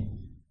done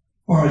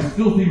are as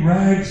filthy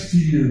rags to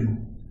you.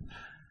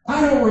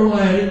 I don't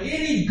rely on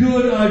any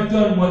good I've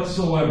done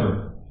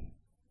whatsoever.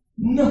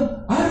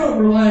 No, I don't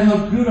rely on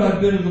how good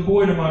I've been as a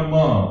boy to my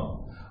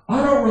mom.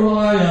 I don't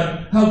rely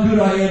on how good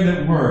I am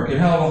at work and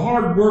how a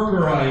hard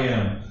worker I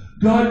am.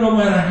 God, no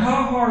matter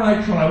how hard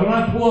I try, when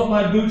I pull up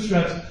my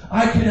bootstraps,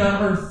 I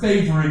cannot earn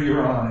favor in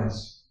your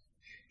eyes.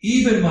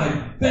 Even my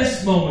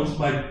best moments,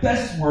 my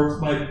best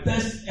works, my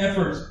best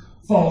efforts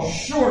fall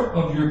short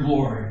of your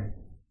glory.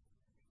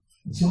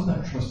 And so I'm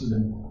not trusting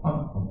Him.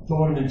 I'm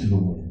throwing Him into the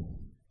wind.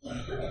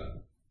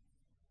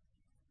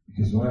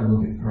 Because when I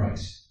look at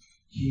Christ,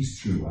 He's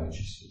true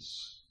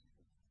righteousness.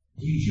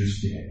 He's your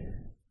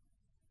standard.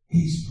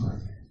 He's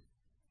perfect.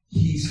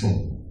 He's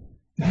holy.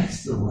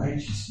 That's the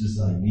righteousness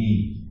I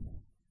need.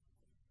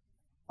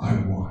 I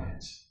want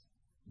it.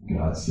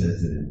 God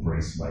says that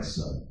embrace my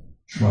Son.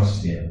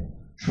 Trust Him.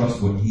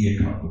 Trust what He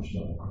accomplished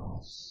on the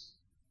cross.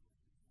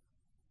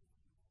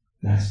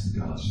 That's the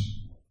gospel.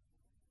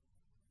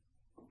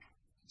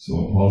 So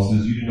when Paul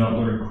says you do not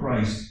learn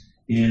Christ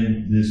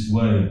in this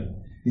way,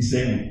 he's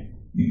saying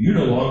you're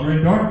no longer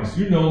in darkness.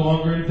 You're no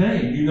longer in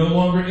vain. You're no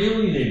longer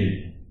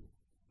alienated.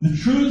 The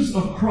truths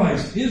of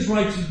Christ, His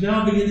righteousness,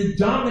 now begin to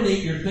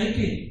dominate your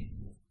thinking.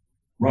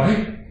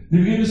 Right? They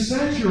begin to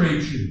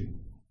saturate you.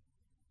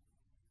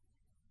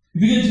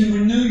 You begin to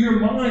renew your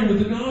mind with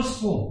the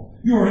gospel.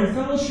 You are in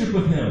fellowship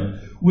with Him.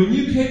 When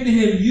you came to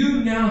Him,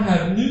 you now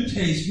have new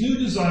tastes, new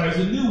desires,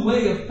 a new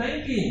way of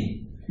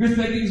thinking. Your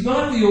thinking is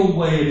not the old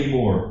way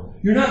anymore.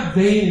 You're not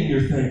vain in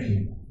your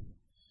thinking.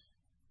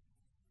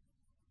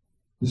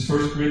 This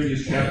 1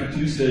 Corinthians chapter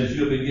 2 says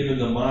you have been given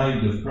the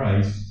mind of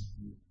Christ.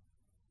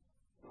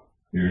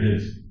 Here it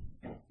is.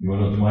 You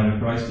want to know what the mind of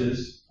Christ is?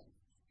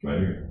 It's right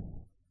here.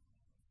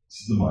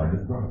 This is the mind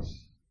of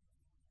Christ.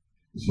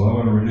 So I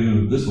want to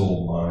renew this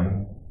old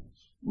mind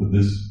with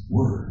this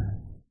word.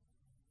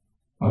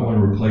 I want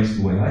to replace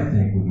the way I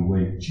think with the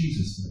way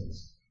Jesus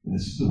thinks. And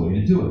this is the way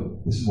to do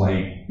it. This is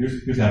why,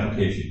 here's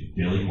application.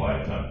 Daily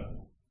quiet time.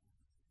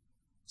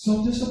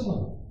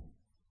 Self-discipline.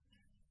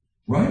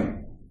 Right?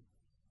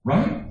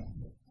 Right?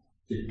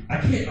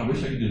 I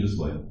wish I could do it this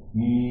way.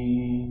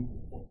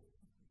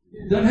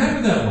 It doesn't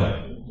happen that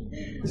way.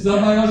 It's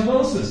not by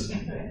osmosis.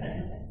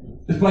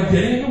 It's by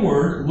getting in the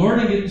Word,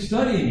 learning it, and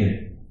studying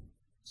it.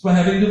 It's by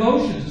having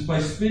devotions. It's by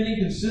spending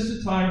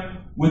consistent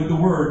time with the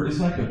Word. It's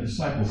like a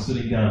disciple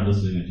sitting down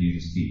listening to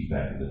Jesus teach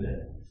back in the day.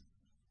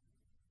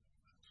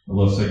 I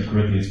love 2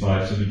 Corinthians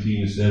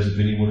 5:17. It says, if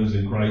anyone is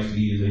in Christ,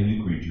 he is a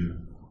new creature.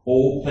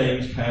 Old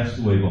things passed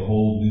away,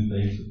 behold, new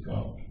things have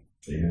come.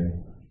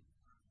 Amen.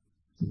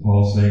 So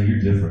Paul's saying, you're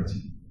different.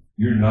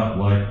 You're not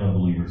like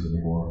unbelievers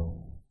anymore.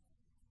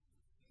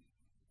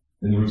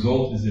 And the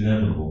result is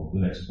inevitable,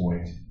 the next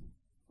point.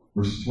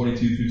 Verses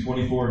 22 through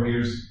 24,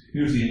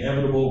 here's the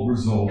inevitable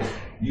result.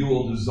 You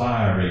will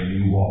desire a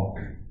new walk.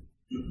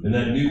 And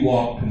that new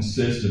walk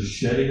consists of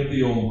shedding of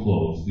the old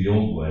clothes, the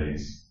old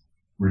ways,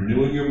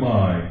 renewing your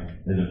mind,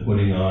 and then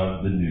putting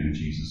on the new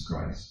Jesus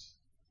Christ.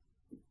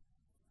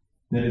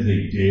 That is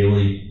a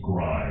daily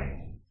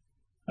grind.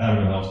 I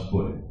don't know how else to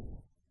put it.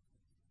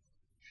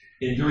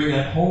 And during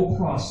that whole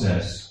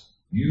process,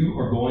 you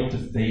are going to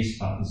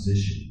face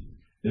opposition.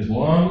 As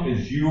long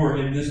as you are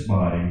in this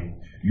body,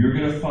 you're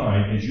going to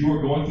find, as you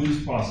are going through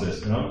this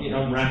process, and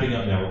I'm wrapping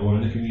up now, we're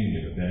going into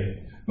communion,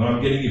 okay? But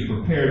I'm getting you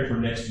prepared for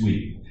next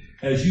week.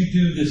 As you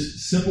do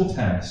this simple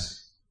task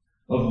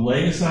of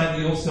laying aside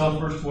the old self,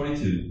 verse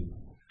 22,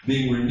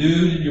 being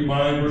renewed in your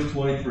mind, verse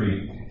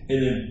 23,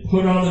 and then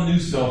put on the new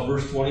self,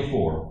 verse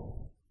 24.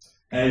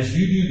 As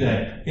you do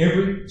that,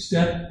 every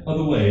step of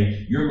the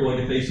way, you're going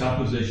to face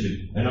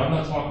opposition. And I'm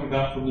not talking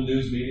about from the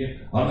news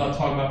media. I'm not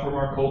talking about from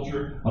our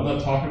culture. I'm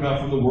not talking about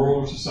from the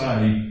world or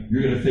society.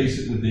 You're going to face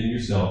it within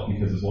yourself,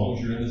 because as long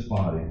as you're in this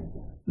body,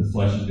 the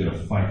flesh is going to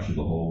fight you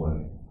the whole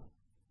way.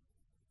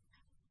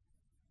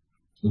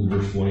 Look at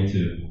verse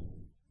 22.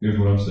 Here's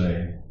what I'm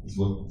saying. This is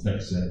what the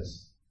text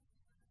says.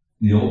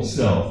 The old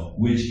self,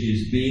 which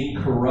is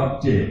being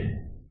corrupted,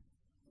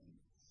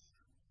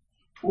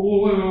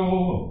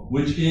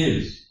 which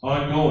is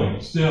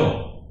ongoing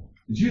still.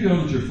 Did you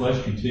know that your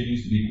flesh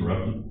continues to be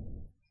corrupted?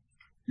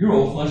 Your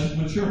old flesh is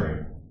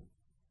maturing.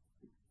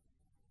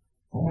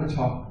 I want to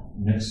talk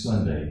next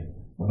Sunday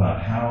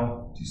about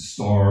how to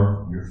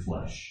starve your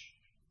flesh.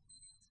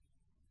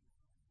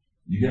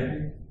 You get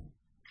me?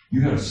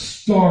 You got to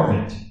starve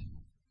it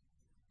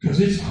because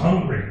it's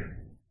hungry.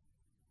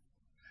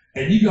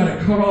 And you got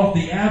to cut off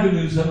the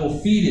avenues that will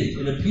feed it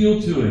and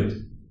appeal to it.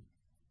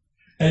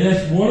 And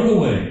that's one of the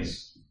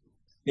ways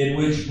in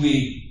which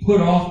we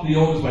put off the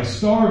old is by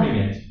starving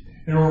it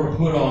in order to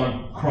put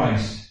on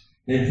Christ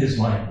in His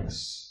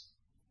likeness.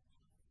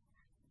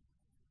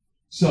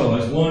 So,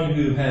 as one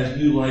who has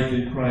new life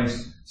in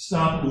Christ,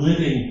 stop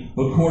living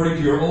according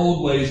to your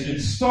old ways and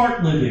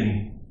start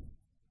living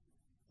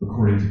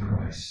according to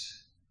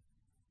Christ.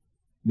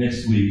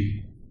 Next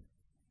week,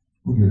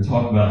 we're going to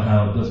talk about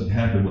how it doesn't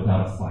happen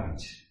without a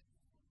fight.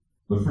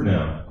 But for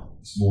now,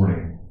 this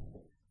morning,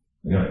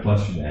 I got a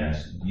question to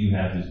ask. Do you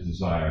have this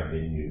desire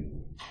in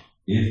you?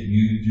 If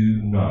you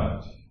do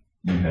not,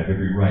 you have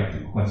every right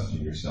to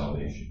question your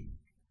salvation.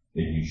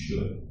 And you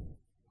should.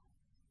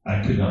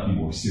 I could not be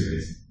more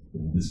serious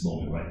in this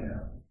moment right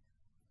now.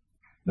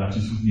 Not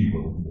just with you,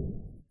 but with me.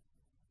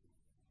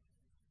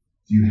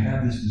 Do you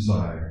have this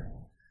desire?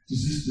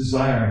 Does this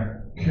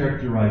desire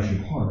characterize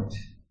your heart?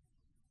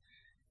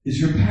 Is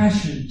your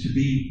passion to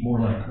be more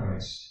like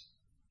Christ?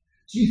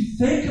 Do you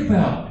think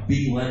about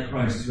being like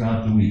Christ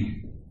throughout the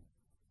week?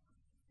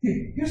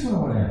 Here's what I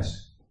want to ask.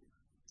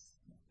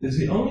 Is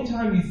the only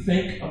time you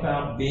think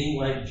about being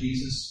like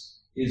Jesus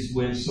is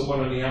when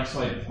someone on the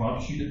outside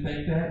prompts you to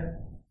think that?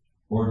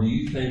 Or do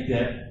you think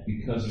that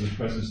because of the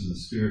presence of the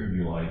Spirit in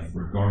your life,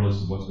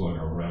 regardless of what's going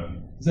on around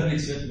you? Does that make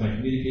sense? Am I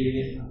communicating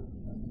it?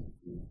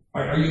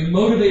 Are you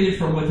motivated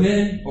from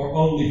within or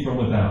only from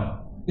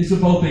without? It's a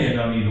both and,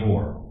 I need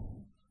or.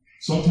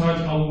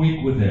 Sometimes I'm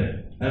weak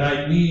within, and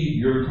I need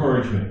your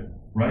encouragement,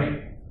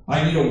 right?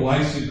 I need a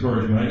wife's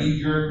encouragement. I need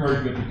your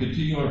encouragement to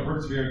continue on and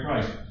persevere in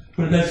Christ.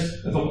 But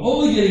if I'm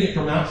only getting it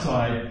from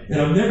outside, and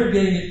I'm never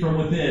getting it from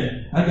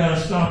within, I got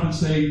to stop and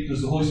say,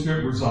 does the Holy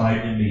Spirit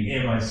reside in me?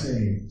 Am I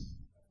saved?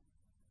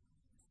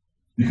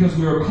 Because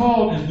we are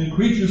called as new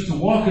creatures to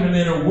walk in a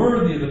manner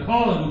worthy of the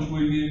calling which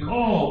we've been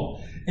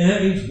called. And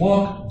that means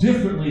walk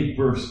differently,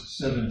 verse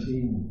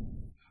 17.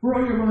 We're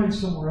on your mind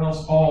somewhere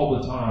else all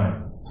the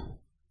time.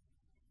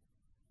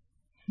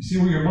 You see,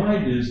 where your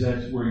mind is,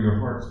 that's where your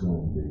heart's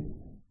going to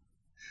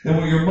be. And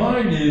where your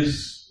mind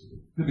is,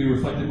 could be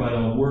reflected by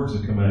the words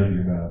that come out of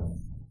your mouth.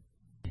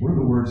 What are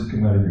the words that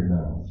come out of your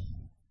mouth?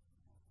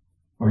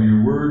 Are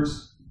your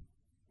words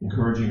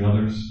encouraging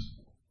others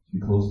to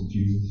be close to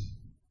Jesus?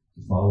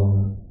 To follow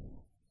Him?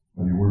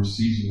 Are your words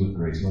seasoned with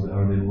grace?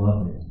 Are they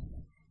loving?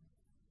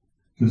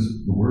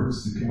 Because the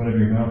words that come out of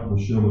your mouth will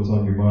show what's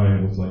on your mind,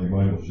 and what's on your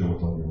mind will show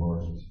what's on your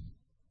heart.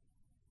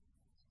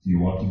 Do you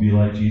want to be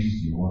like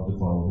Jesus? Do you want to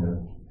follow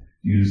Him?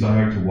 Do you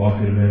desire to walk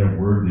in a manner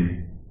worthy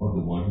of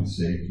the one who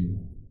saved you?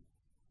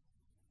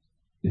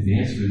 If the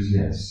answer is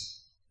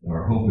yes, and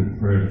our hope and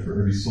prayer for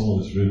every soul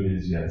in this room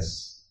is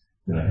yes,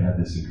 then I have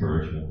this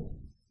encouragement.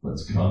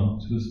 Let's come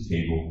to His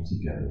table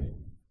together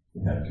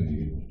and have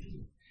communion.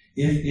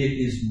 If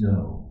it is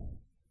no,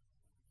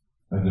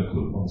 I have no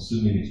clue. I'm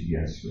assuming it's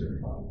yes for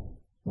everybody.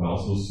 But I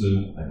also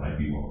assume I might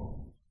be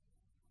wrong.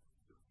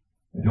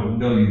 I don't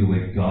know you the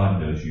way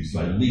God knows you, so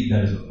I leave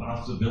that as a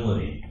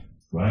possibility,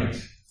 right?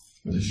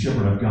 As a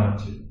shepherd, I've got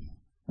to.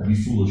 I'd be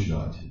foolish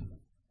not to.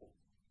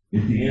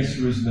 If the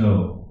answer is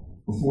no,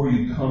 before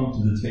you come to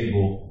the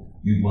table,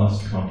 you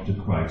must come to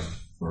Christ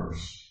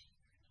first.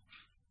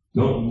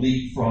 Don't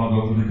leapfrog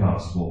over the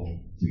gospel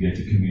to get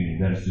to communion.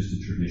 That is just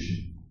a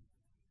tradition.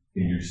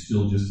 And you're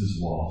still just as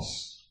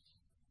lost.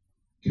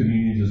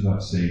 Communion does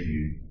not save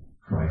you.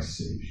 Christ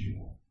saves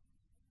you.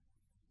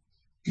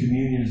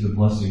 Communion is a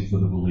blessing for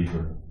the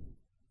believer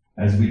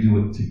as we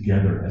do it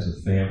together as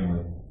a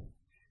family.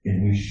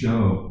 And we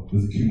show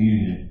with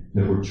communion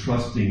that we're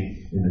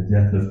trusting in the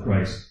death of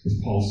Christ. As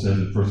Paul says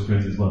in 1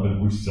 Corinthians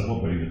 11, we're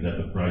celebrating the death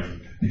of Christ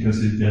because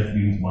His death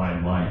means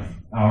my life,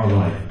 our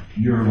life,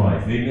 your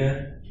life.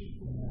 Amen?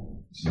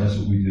 So that's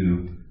what we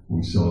do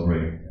when we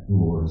celebrate the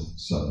Lord's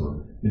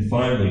Supper. And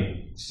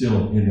finally,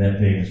 still in that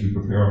vein, as we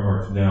prepare our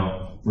hearts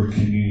now for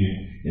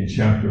communion, in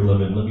chapter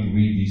 11, let me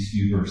read these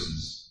few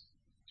verses.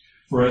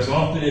 For as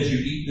often as you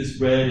eat this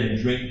bread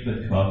and drink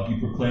the cup, you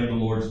proclaim the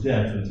Lord's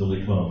death until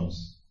He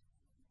comes.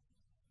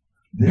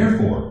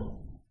 Therefore,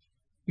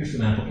 here's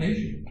some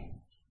application.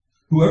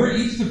 Whoever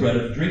eats the bread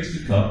and drinks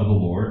the cup of the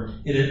Lord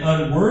in an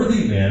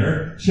unworthy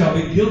manner shall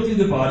be guilty of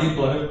the body and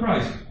blood of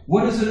Christ.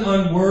 What is an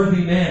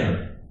unworthy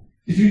manner?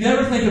 If you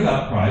never think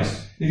about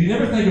Christ, if you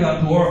never think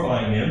about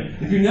glorifying Him,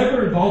 if you're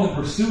never involved in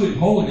pursuing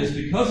holiness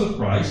because of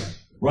Christ,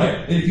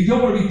 right? And if you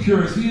don't want to be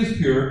pure as He is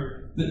pure,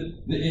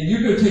 and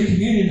you're going to take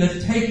communion,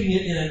 that's taking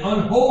it in an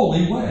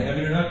unholy way. I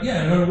mean, in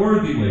an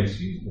unworthy way,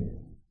 excuse me.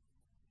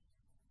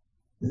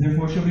 and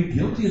therefore shall be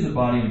guilty of the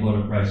body and blood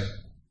of Christ.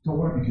 Don't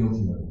want to be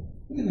guilty of it.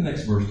 Look at the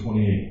next verse,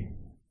 28.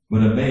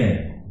 But a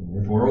man, and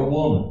therefore a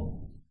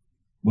woman,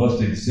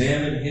 must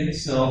examine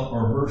himself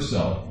or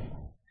herself,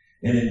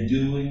 and in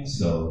doing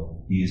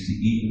so, he is to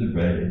eat of the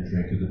bread and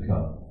drink of the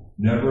cup.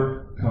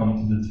 Never come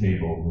to the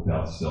table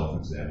without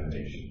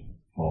self-examination.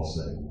 Paul's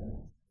saying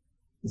that.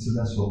 And so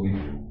that's what we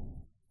do.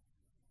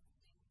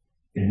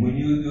 And when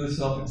you do a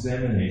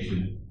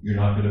self-examination, you're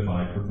not going to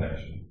find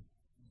perfection.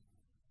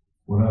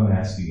 What I'm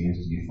asking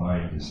is, do you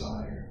find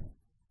desire?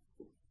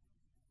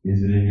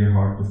 Is it in your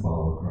heart to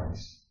follow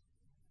Christ?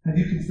 Have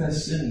you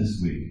confessed sin this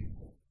week?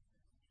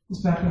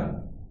 Let's back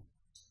up.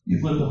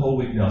 You've lived the whole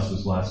week now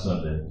since last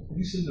Sunday. Have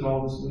you sinned at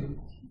all this week?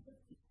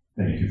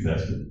 Have you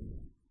confessed it?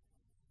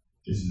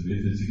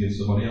 If it's against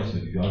somebody else,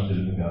 have you gone to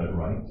them and got it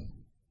right?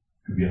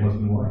 Could be a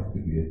husband and wife.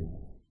 Could be a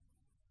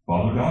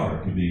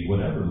father-daughter. Could be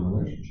whatever the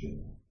relationship.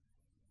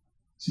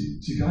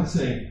 See, God's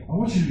saying, I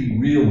want you to be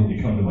real when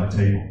you come to my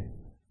table.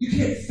 You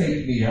can't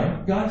fake me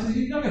out. God says,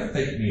 you're not going to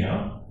fake me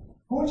out.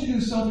 I want you to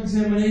do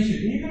self-examination.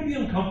 And you're going to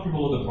be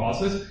uncomfortable in the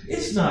process.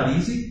 It's not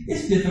easy.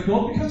 It's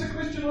difficult because the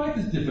Christian life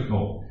is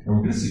difficult. And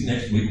we're going to see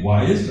next week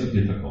why it is so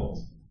difficult.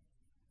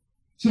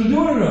 So to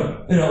do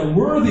it in a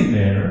worthy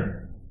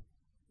manner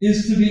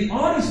is to be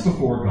honest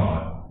before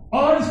God,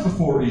 honest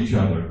before each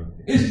other,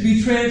 is to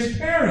be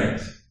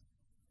transparent.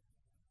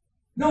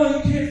 No,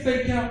 you can't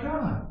fake out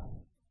God.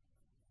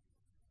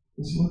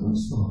 And so with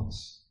those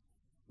thoughts,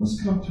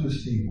 let's come to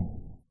his table.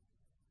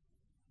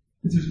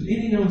 If there's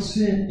any known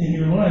sin in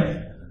your life,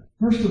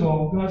 first of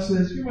all, God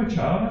says, you're my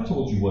child, I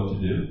told you what to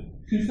do.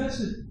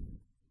 Confess it.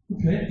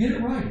 Repent, get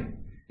it right.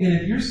 And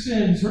if your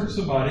sin has hurt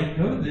somebody,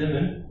 go to them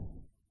and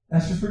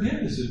ask for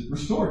forgiveness and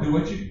restore. Do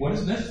what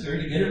is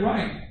necessary to get it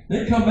right.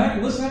 Then come back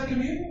and let's have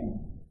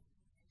communion.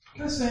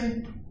 God's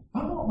saying,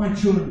 I want my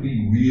children to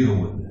be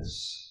real with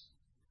this.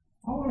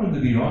 I want them to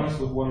be honest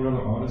with one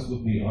another, honest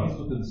with me, honest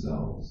with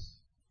themselves.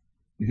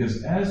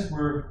 Because as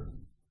we're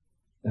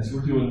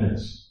doing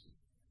this,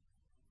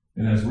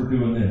 and as we're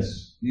doing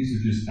this, these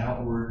are just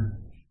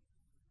outward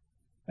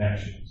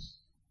actions.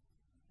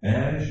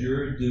 As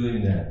you're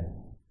doing that,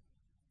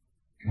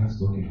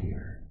 God's looking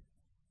here.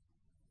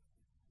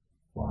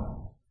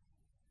 Wow.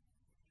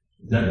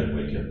 That doesn't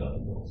wake you up,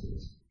 nothing else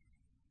is.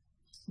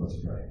 Let's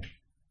pray.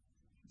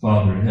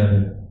 Father in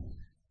heaven,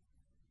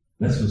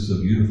 that's what's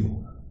so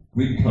beautiful.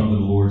 We can come to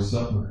the Lord's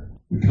Supper.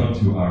 We come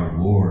to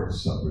our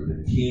Lord's Supper,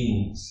 the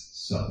King's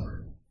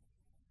Supper.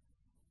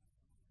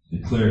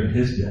 Declaring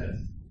his death.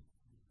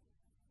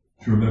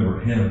 To remember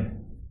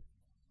him.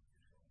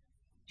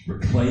 To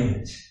proclaim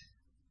it.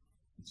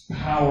 The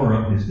power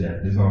of his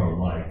death is our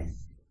life.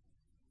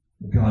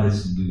 God,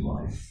 it's a new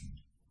life.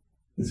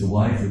 It's a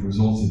life that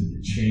results in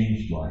a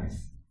changed life.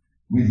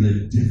 We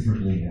live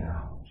differently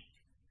now.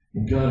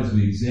 And God, as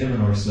we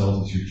examine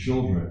ourselves as your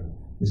children,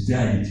 as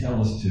Dad, you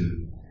tell us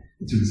to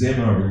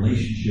examine our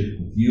relationship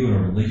with you and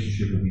our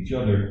relationship with each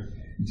other.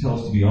 You tell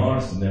us to be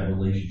honest in that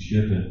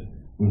relationship. And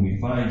when we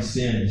find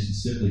sin, it's to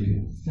simply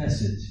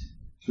confess it,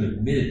 to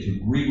admit it,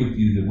 to agree with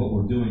you that what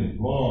we're doing is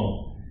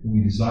wrong. And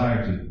we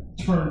desire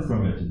to turn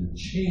from it and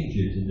to change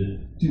it and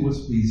to do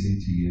what's pleasing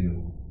to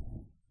you.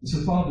 And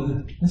so,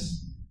 Father,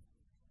 that's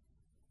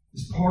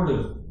part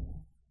of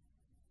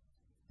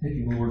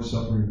taking the Lord's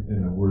Supper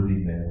in a worthy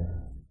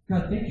manner.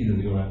 God, thank you that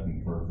we don't have to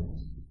be perfect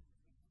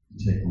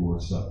to take the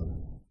Lord's Supper.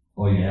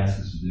 All you ask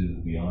us to do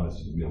is be honest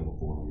and real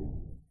before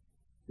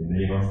you.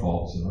 Admitting our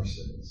faults and our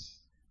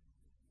sins.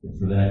 And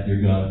for that,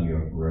 dear God, we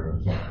are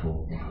forever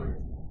thankful and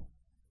grateful.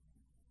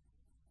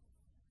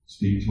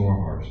 Speak to our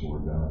hearts,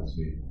 Lord God, as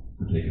we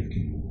partake of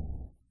communion.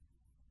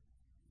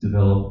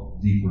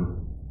 Develop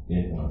deeper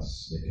in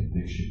us a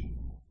conviction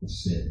of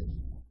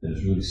sin that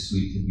is really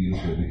sweet and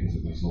beautiful because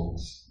it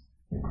results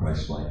in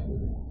Christ-like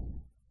living,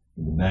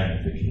 in the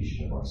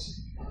magnification of our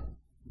Savior.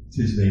 It's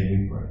his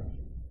name we pray.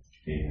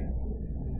 Amen.